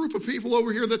group of people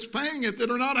over here that's paying it that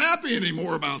are not happy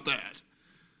anymore about that,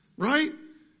 right?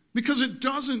 Because it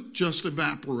doesn't just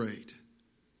evaporate.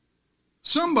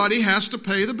 Somebody has to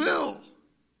pay the bill.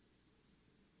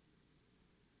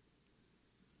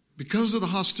 Because of the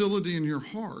hostility in your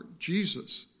heart,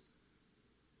 Jesus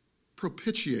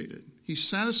propitiated. He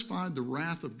satisfied the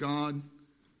wrath of God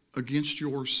against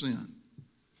your sin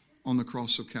on the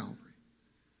cross of Calvary.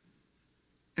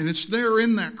 And it's there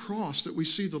in that cross that we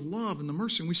see the love and the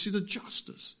mercy, and we see the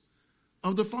justice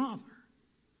of the Father.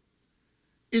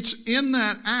 It's in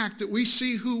that act that we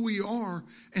see who we are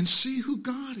and see who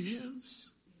God is.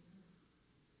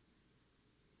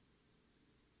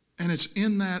 And it's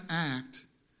in that act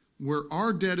where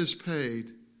our debt is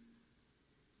paid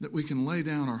that we can lay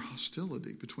down our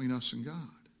hostility between us and God.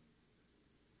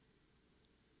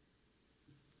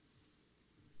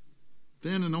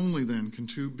 Then and only then can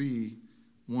two be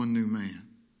one new man.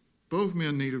 Both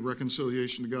men needed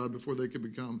reconciliation to God before they could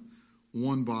become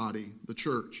one body, the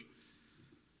church.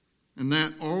 And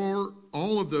that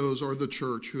all of those are the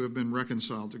church who have been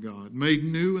reconciled to God, made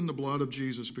new in the blood of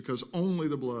Jesus, because only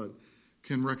the blood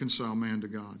can reconcile man to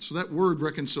God. So that word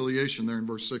reconciliation there in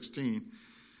verse 16,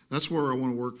 that's where I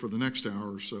want to work for the next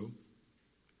hour or so.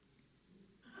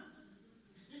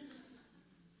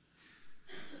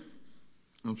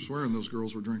 I'm swearing those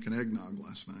girls were drinking eggnog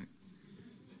last night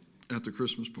at the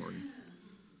Christmas party.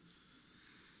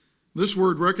 This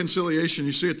word reconciliation,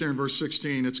 you see it there in verse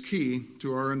 16, it's key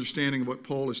to our understanding of what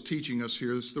Paul is teaching us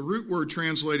here. The root word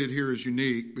translated here is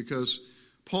unique because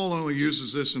Paul only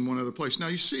uses this in one other place. Now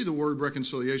you see the word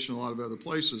reconciliation in a lot of other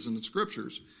places in the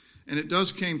scriptures, and it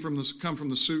does come from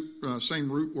the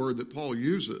same root word that Paul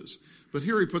uses. But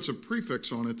here he puts a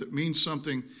prefix on it that means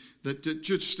something that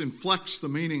just inflects the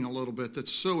meaning a little bit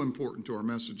that's so important to our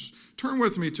message. Turn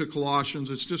with me to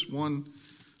Colossians. It's just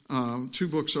two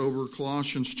books over,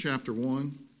 Colossians chapter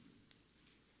 1.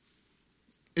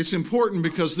 It's important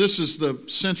because this is the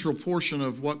central portion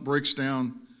of what breaks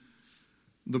down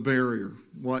the barrier,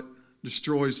 what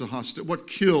destroys the hostility, what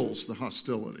kills the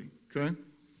hostility, okay?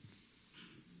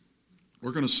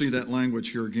 We're going to see that language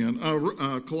here again.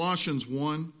 Colossians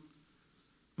 1,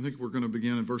 I think we're going to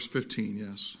begin in verse 15,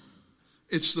 yes.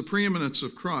 It's the preeminence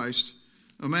of Christ.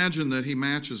 Imagine that he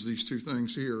matches these two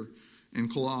things here in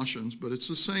Colossians, but it's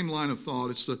the same line of thought.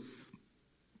 It's the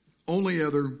only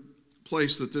other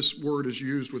place that this word is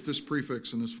used with this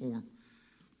prefix in this form.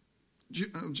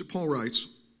 Paul writes,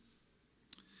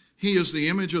 "He is the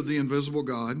image of the invisible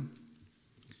God,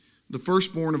 the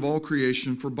firstborn of all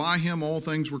creation, for by him all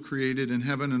things were created in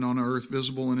heaven and on earth,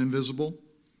 visible and invisible.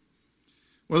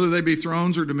 Whether they be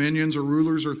thrones or dominions or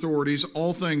rulers or authorities,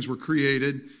 all things were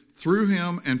created through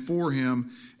him and for him,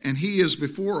 and he is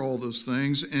before all those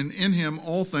things, and in him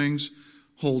all things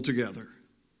hold together."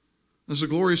 There's a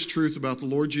glorious truth about the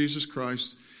Lord Jesus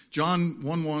Christ. John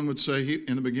 1:1 would say,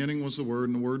 in the beginning was the Word,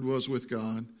 and the Word was with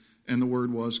God, and the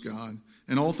Word was God.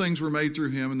 And all things were made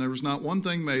through him, and there was not one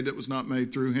thing made that was not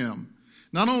made through him.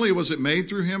 Not only was it made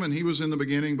through him and he was in the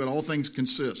beginning, but all things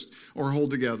consist or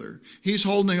hold together. He's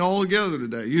holding it all together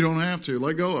today. You don't have to.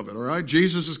 Let go of it, all right?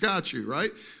 Jesus has got you, right?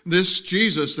 This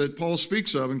Jesus that Paul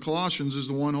speaks of in Colossians is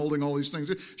the one holding all these things.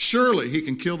 Surely he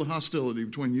can kill the hostility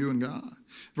between you and God.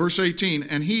 Verse 18,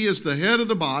 "And he is the head of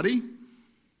the body."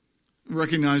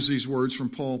 Recognize these words from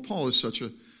Paul. Paul is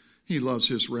he loves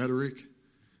his rhetoric.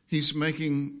 He's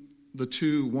making the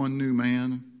two, one new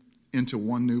man, into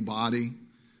one new body.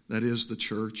 That is the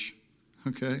church,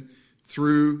 okay?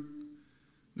 Through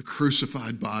the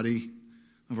crucified body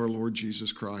of our Lord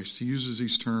Jesus Christ. He uses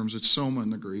these terms. It's soma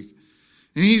in the Greek.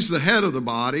 And he's the head of the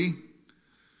body.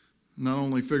 Not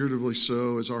only figuratively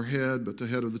so as our head, but the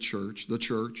head of the church.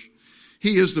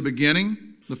 He is the beginning,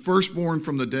 the firstborn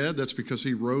from the dead. That's because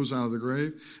he rose out of the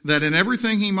grave. That in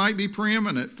everything he might be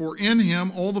preeminent. For in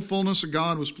him all the fullness of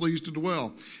God was pleased to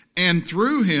dwell. And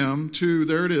through him to,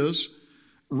 there it is,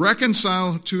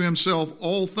 reconcile to himself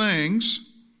all things.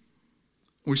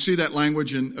 We see that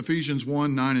language in Ephesians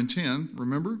 1, 9 and 10,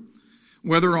 remember?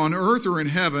 Whether on earth or in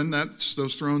heaven, that's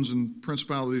those thrones and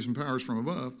principalities and powers from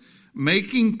above,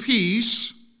 making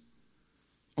peace.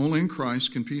 Only in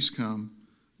Christ can peace come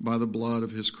by the blood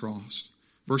of his cross.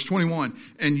 Verse 21,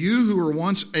 and you who were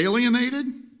once alienated,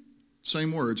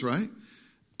 same words, right?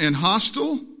 And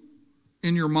hostile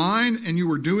in your mind, and you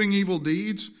were doing evil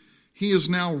deeds, he is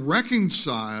now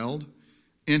reconciled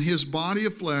in his body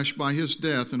of flesh by his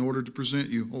death in order to present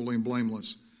you holy and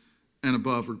blameless and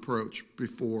above reproach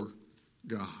before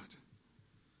God.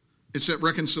 It's that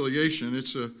reconciliation.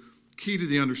 It's a key to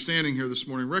the understanding here this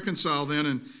morning. Reconcile then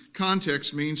in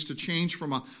context means to change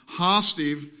from a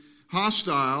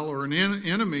hostile or an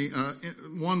enemy,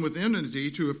 one with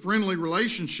enmity, to a friendly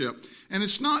relationship. And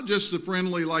it's not just the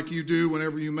friendly like you do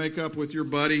whenever you make up with your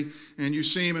buddy and you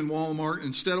see him in Walmart.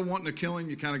 Instead of wanting to kill him,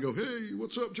 you kind of go, hey,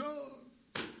 what's up, John?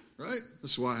 Right?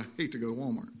 That's why I hate to go to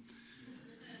Walmart.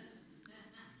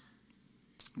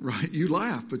 Right? You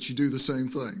laugh, but you do the same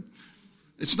thing.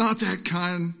 It's not that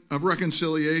kind of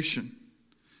reconciliation.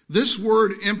 This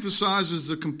word emphasizes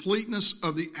the completeness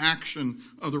of the action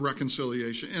of the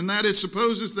reconciliation, and that it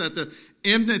supposes that the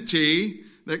enmity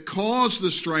that caused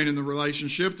the strain in the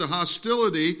relationship, the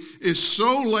hostility, is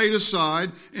so laid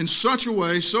aside in such a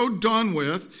way, so done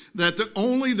with, that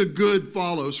only the good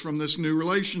follows from this new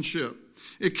relationship.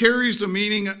 It carries the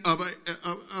meaning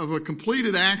of a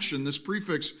completed action. This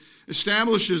prefix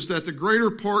establishes that the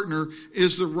greater partner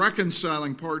is the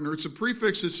reconciling partner. It's a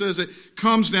prefix that says it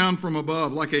comes down from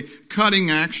above, like a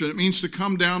cutting action. It means to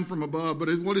come down from above.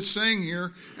 But what it's saying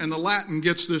here, and the Latin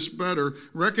gets this better,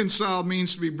 reconciled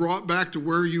means to be brought back to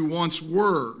where you once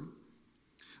were.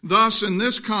 Thus, in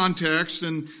this context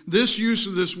and this use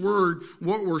of this word,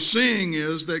 what we're seeing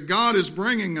is that God is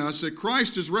bringing us, that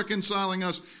Christ is reconciling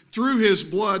us through his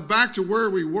blood back to where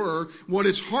we were. What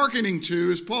it's hearkening to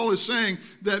is Paul is saying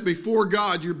that before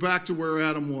God, you're back to where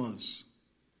Adam was.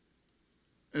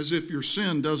 As if your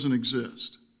sin doesn't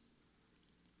exist.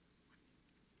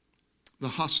 The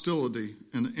hostility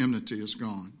and the enmity is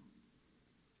gone.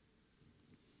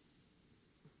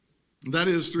 That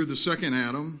is, through the second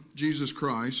Adam, Jesus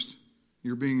Christ,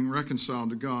 you're being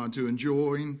reconciled to God to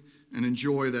enjoy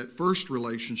that first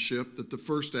relationship that the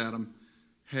first Adam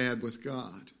had with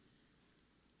God.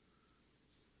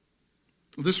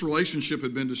 This relationship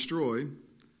had been destroyed.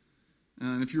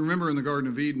 And if you remember in the Garden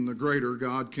of Eden, the greater,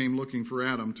 God came looking for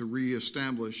Adam to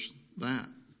reestablish that.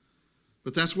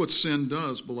 But that's what sin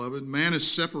does, beloved. Man is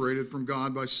separated from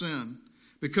God by sin.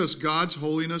 Because God's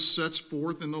holiness sets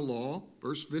forth in the law,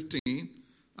 verse 15,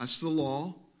 that's the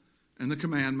law and the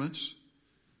commandments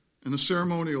and the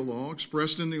ceremonial law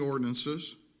expressed in the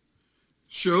ordinances,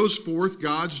 shows forth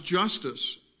God's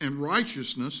justice and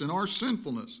righteousness in our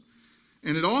sinfulness.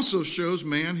 And it also shows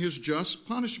man his just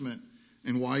punishment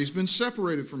and why he's been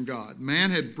separated from God. Man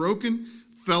had broken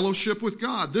fellowship with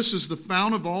God. This is the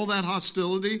fount of all that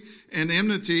hostility and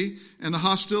enmity, and the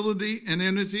hostility and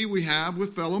enmity we have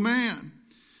with fellow man.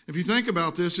 If you think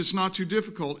about this, it's not too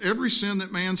difficult. Every sin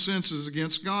that man senses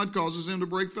against God causes him to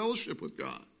break fellowship with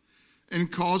God and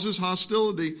causes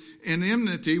hostility and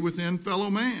enmity within fellow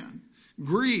man.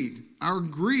 Greed. Our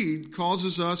greed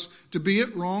causes us to be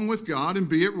it wrong with God and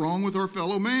be it wrong with our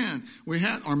fellow man.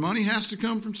 Our money has to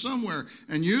come from somewhere.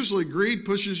 And usually greed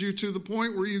pushes you to the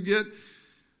point where you get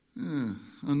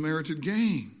unmerited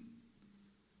gain.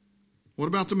 What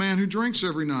about the man who drinks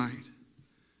every night?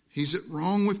 He's it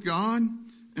wrong with God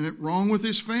and it wrong with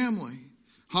his family.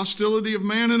 Hostility of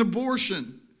man and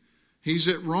abortion. He's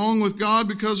it wrong with God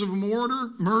because of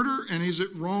murder, and he's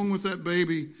it wrong with that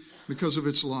baby because of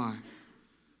its life.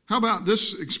 How about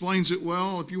this explains it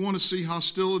well? If you want to see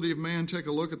hostility of man, take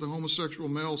a look at the homosexual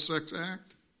male sex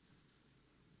act.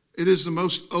 It is the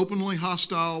most openly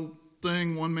hostile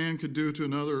thing one man could do to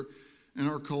another, and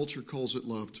our culture calls it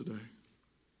love today.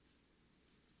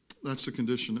 That's the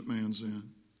condition that man's in.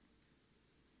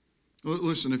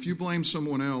 Listen, if you blame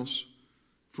someone else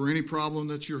for any problem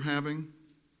that you're having,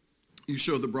 you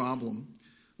show the problem.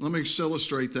 Let me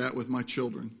illustrate that with my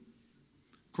children.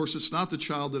 Of course, it's not the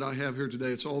child that I have here today.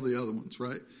 It's all the other ones,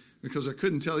 right? Because I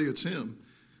couldn't tell you it's him.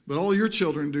 But all your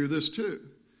children do this too.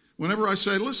 Whenever I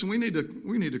say, listen, we need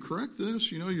to correct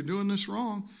this. You know, you're doing this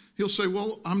wrong. He'll say,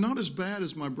 well, I'm not as bad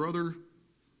as my brother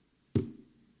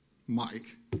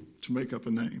Mike, to make up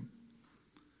a name.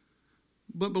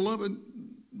 But beloved,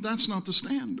 that's not the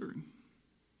standard.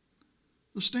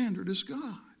 The standard is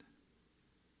God.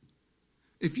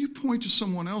 If you point to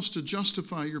someone else to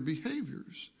justify your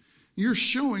behaviors, you're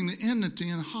showing the enmity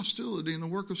and hostility in the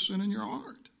work of sin in your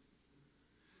heart.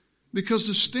 Because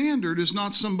the standard is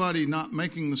not somebody not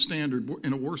making the standard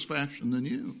in a worse fashion than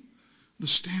you. The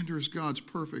standard is God's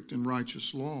perfect and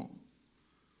righteous law.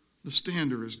 The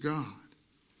standard is God.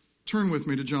 Turn with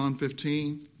me to John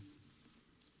 15.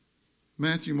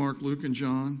 Matthew, Mark, Luke, and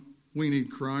John. We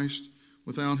need Christ.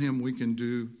 Without him, we can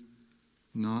do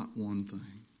not one thing.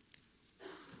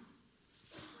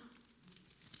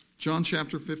 John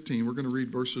chapter 15, we're going to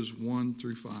read verses 1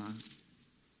 through 5.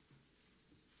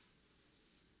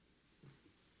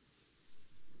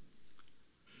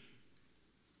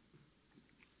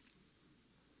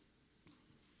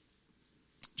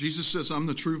 Jesus says, I'm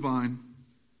the true vine,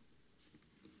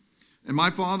 and my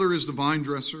Father is the vine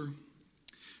dresser.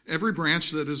 Every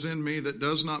branch that is in me that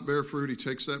does not bear fruit, he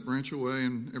takes that branch away,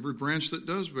 and every branch that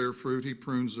does bear fruit, he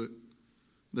prunes it,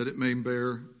 that it may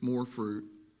bear more fruit.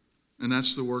 And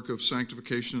that's the work of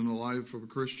sanctification in the life of a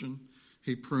Christian.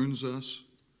 He prunes us.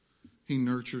 He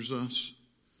nurtures us.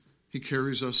 He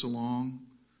carries us along.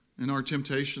 In our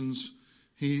temptations,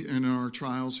 in our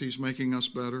trials, he's making us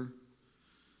better.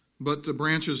 But the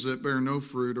branches that bear no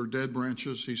fruit are dead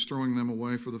branches. He's throwing them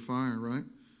away for the fire, right?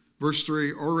 Verse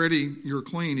 3, already you're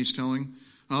clean, he's telling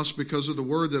us, because of the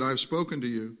word that I've spoken to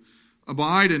you.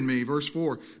 Abide in me. Verse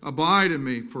 4, abide in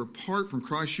me, for apart from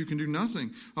Christ you can do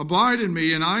nothing. Abide in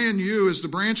me, and I in you, as the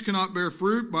branch cannot bear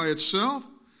fruit by itself,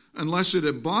 unless it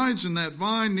abides in that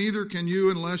vine, neither can you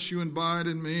unless you abide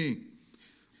in me.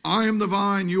 I am the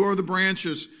vine, you are the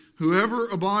branches. Whoever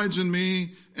abides in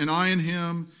me, and I in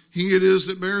him, he it is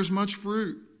that bears much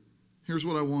fruit. Here's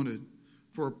what I wanted.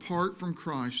 For apart from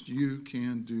Christ, you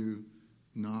can do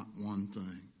not one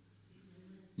thing.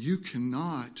 You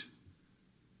cannot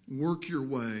work your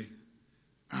way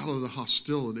out of the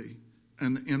hostility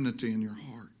and the enmity in your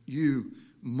heart. You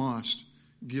must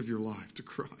give your life to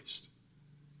Christ.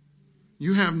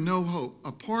 You have no hope.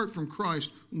 Apart from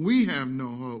Christ, we have no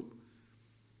hope.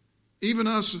 Even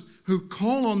us who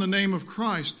call on the name of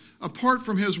Christ, apart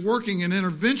from his working and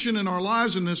intervention in our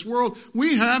lives in this world,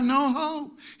 we have no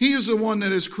hope. He is the one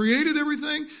that has created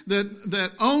everything,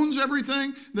 that owns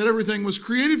everything, that everything was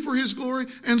created for his glory,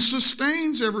 and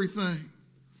sustains everything.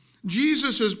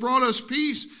 Jesus has brought us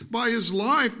peace by his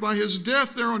life, by his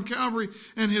death there on Calvary,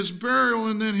 and his burial,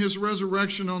 and then his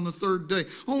resurrection on the third day.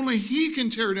 Only he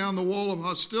can tear down the wall of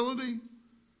hostility.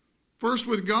 First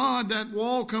with God, that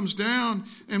wall comes down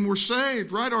and we're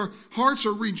saved, right? Our hearts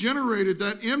are regenerated.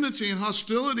 That enmity and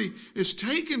hostility is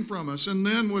taken from us, and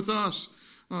then with us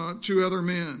to other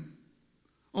men.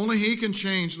 Only he can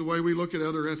change the way we look at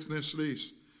other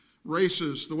ethnicities,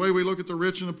 races, the way we look at the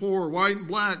rich and the poor, white and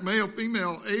black, male,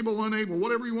 female, able, unable,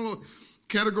 whatever you want to,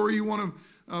 category you want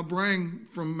to bring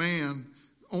from man.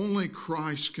 Only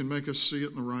Christ can make us see it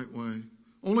in the right way.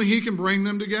 Only he can bring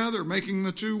them together, making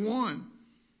the two one.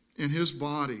 In his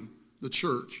body, the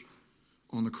church,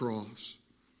 on the cross.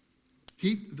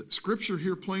 The Scripture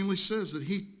here plainly says that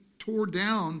he tore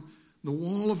down the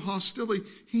wall of hostility.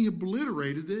 He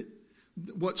obliterated it,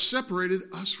 what separated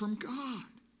us from God.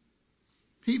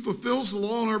 He fulfills the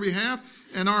law on our behalf,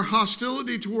 and our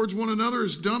hostility towards one another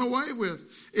is done away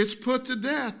with. It's put to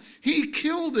death. He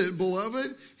killed it,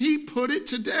 beloved. He put it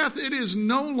to death. It is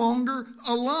no longer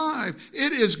alive.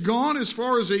 It is gone as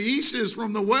far as the east is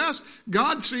from the west.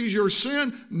 God sees your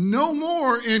sin no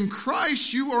more. In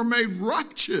Christ you are made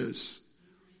righteous.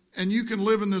 And you can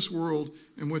live in this world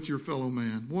and with your fellow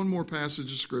man. One more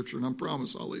passage of Scripture, and I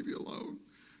promise I'll leave you alone.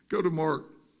 Go to Mark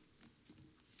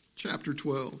chapter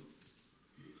 12.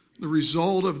 The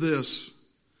result of this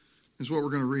is what we're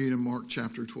going to read in Mark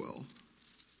chapter 12.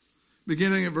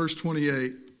 Beginning at verse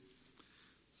 28.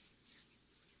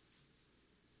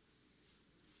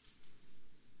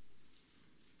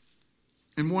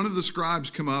 And one of the scribes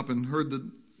come up and heard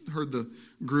the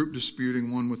group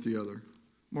disputing one with the other.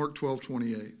 Mark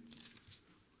 12:28.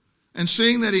 And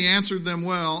seeing that he answered them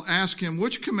well, asked him,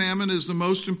 which commandment is the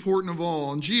most important of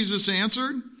all? And Jesus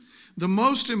answered, the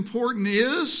most important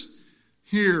is,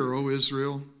 hear, O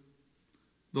Israel,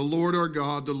 the Lord our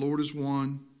God, the Lord is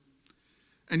one.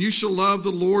 And you shall love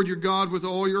the Lord your God with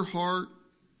all your heart,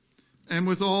 and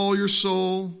with all your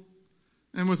soul,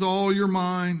 and with all your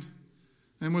mind,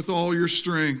 and with all your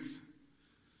strength.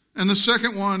 And the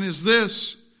second one is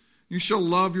this, you shall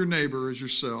love your neighbor as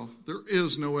yourself. There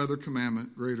is no other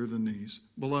commandment greater than these.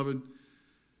 Beloved,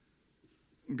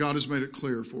 God has made it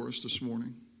clear for us this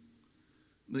morning.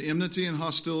 The enmity and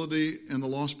hostility in the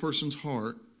lost person's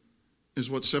heart is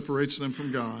what separates them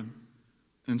from God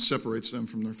and separates them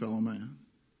from their fellow man.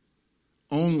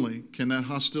 Only can that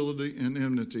hostility and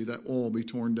enmity, that wall, be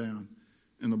torn down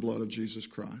in the blood of Jesus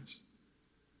Christ.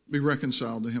 Be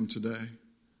reconciled to him today.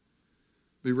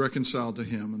 Be reconciled to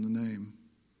him in the name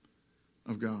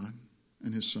of God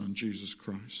and his Son, Jesus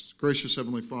Christ. Gracious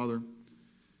Heavenly Father,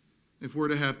 if we're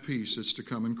to have peace, it's to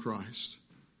come in Christ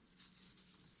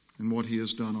and what he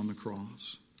has done on the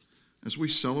cross. As we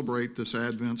celebrate this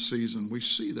Advent season, we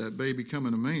see that baby come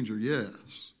in a manger,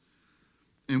 yes.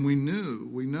 And we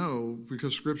know,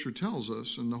 because Scripture tells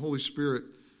us, and the Holy Spirit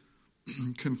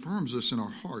confirms this in our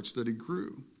hearts, that he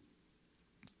grew.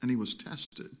 And he was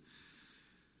tested.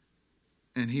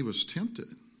 And he was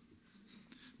tempted.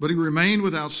 But he remained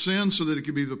without sin so that it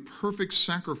could be the perfect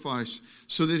sacrifice,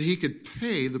 so that he could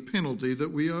pay the penalty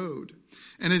that we owed.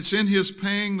 And it's in his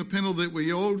paying the penalty that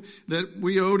we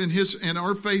owed and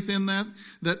our faith in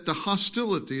that the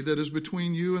hostility that is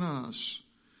between you and us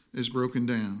is broken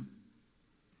down.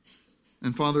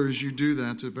 And Father, as you do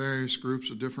that to various groups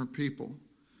of different people,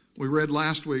 we read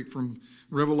last week from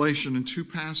Revelation in 2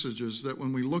 passages that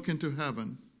when we look into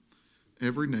heaven,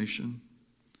 every nation,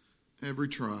 every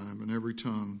tribe, and every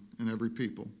tongue, and every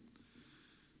people,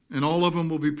 and all of them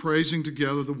will be praising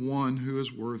together the one who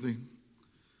is worthy.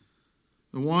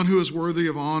 The one who is worthy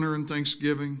of honor and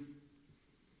thanksgiving,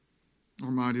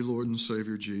 our mighty Lord and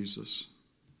Savior Jesus.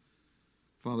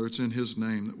 Father, it's in his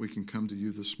name that we can come to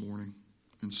you this morning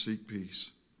and seek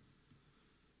peace.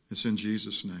 It's in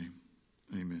Jesus' name.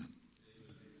 Amen.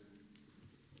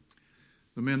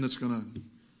 The man that's going to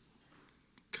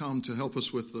come to help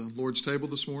us with the Lord's table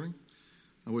this morning,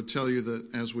 I would tell you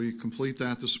that as we complete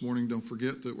that this morning, don't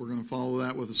forget that we're going to follow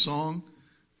that with a song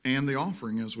and the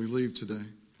offering as we leave today.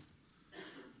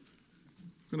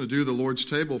 I'm going to do the Lord's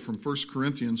table from 1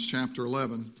 Corinthians chapter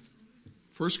 11.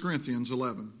 1 Corinthians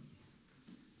 11.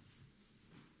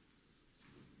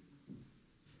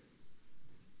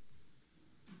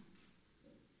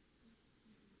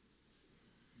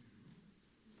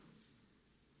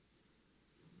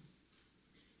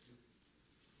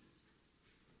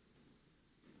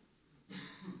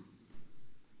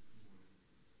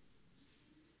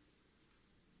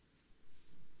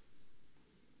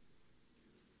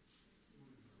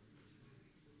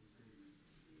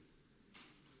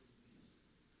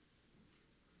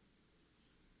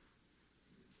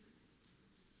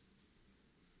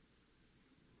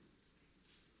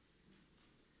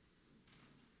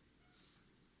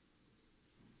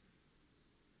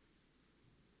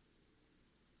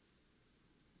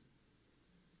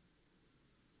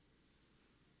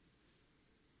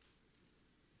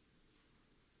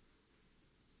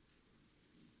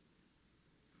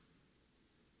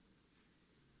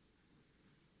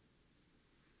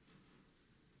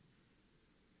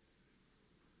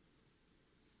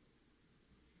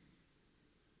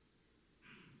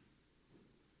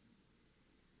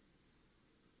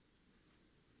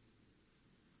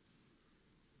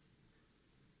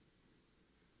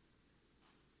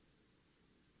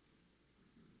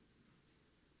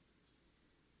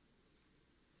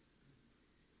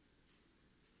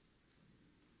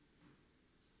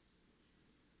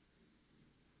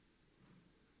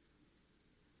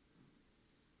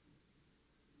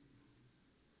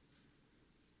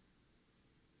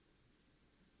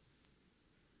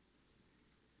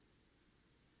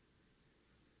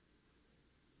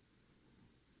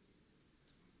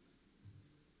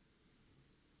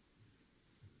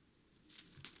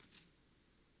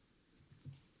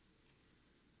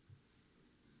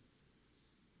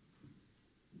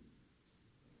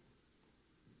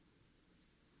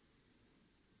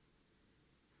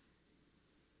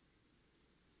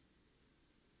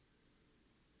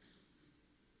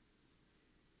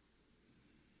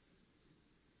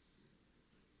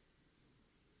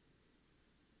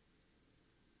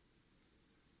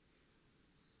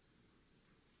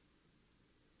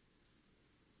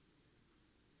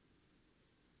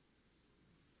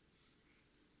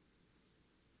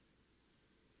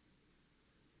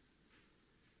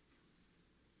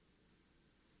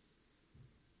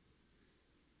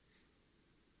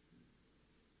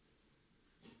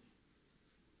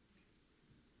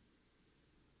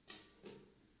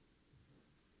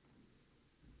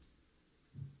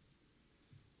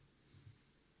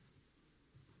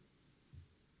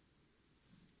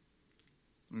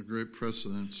 A great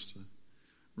precedence to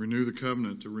renew the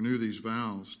covenant, to renew these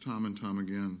vows time and time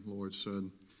again, the Lord said,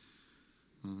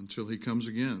 until he comes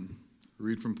again. I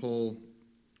read from Paul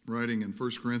writing in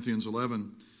 1 Corinthians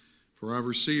 11, "For I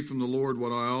received from the Lord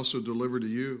what I also delivered to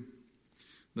you,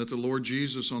 that the Lord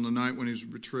Jesus, on the night when he was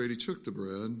betrayed, he took the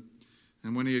bread,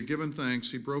 and when he had given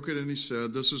thanks, he broke it and he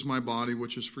said, 'This is my body,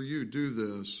 which is for you. Do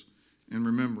this in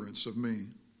remembrance of me.'"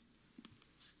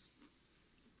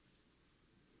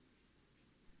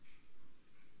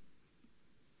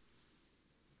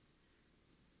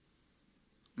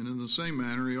 And in the same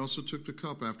manner, he also took the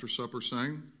cup after supper,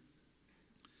 saying,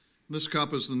 "This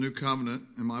cup is the new covenant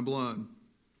in my blood.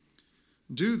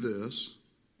 Do this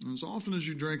as often as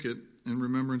you drink it in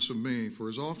remembrance of me. For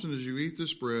as often as you eat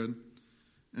this bread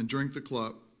and drink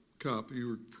the cup,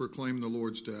 you proclaim the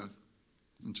Lord's death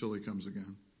until he comes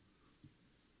again."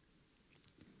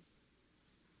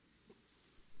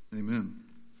 Amen.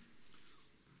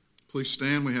 Please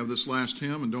stand. We have this last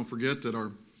hymn, and don't forget that as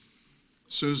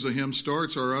soon as the hymn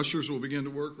starts, our ushers will begin to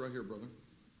work. Right here, brother.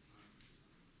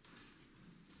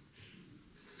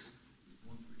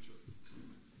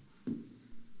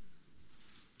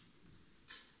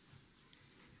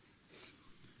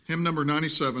 Hymn number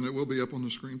 97. It will be up on the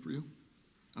screen for you,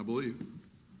 I believe.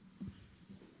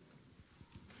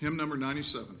 Hymn number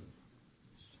 97.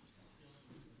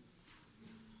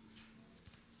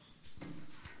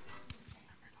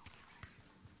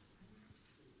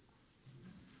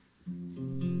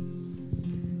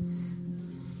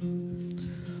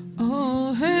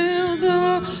 Oh, hail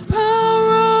the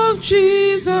power of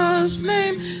Jesus'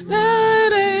 name.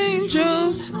 Let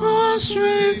angels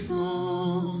prostrate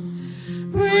fall.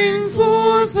 Bring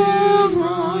forth the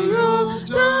royal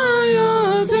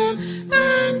diadem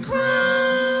and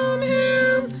crown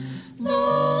him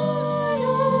Lord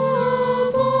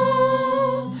of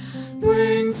all.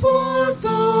 Bring forth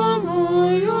the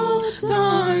royal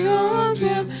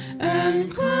diadem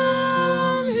and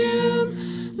crown him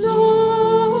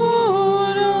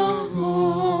Lord of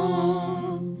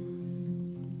all.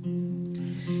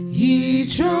 Ye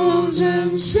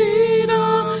chosen seed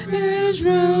of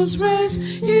Israel's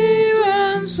race, ye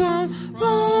ransomed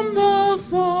from the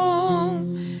fall.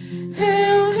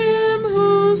 Hail him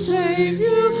who saves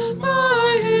you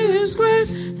by his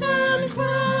grace, and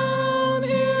crown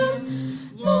him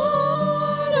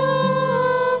Lord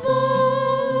of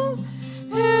all.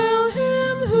 Hail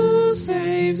him who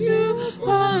saves you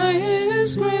by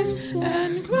his grace,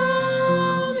 and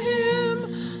crown him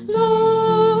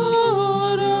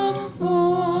Lord of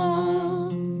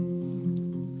all.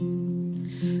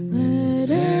 Let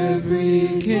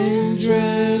every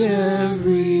kindred,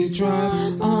 every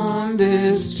tribe on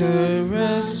this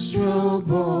terrestrial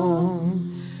bowl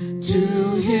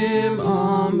to him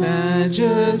all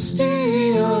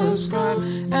majesty ascribe,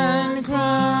 and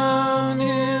crown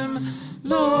him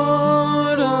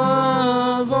Lord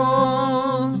of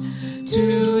all.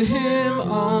 To him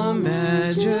all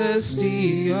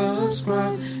majesty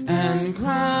ascribe, and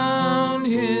crown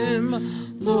him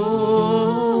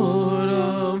Lord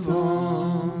of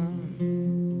all.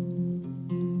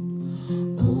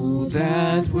 Oh,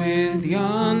 that with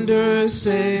yonder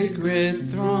sacred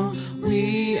throne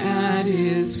we at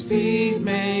his feet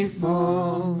may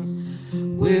fall.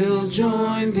 We'll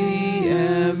join the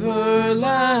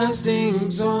everlasting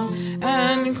song,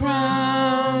 and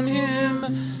crown him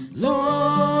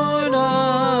Lord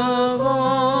of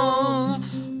all.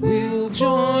 We'll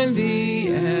join the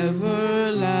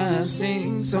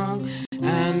everlasting song,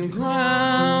 and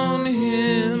crown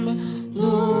him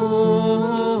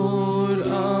Lord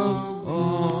of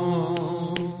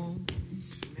all.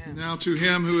 Now to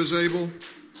him who is able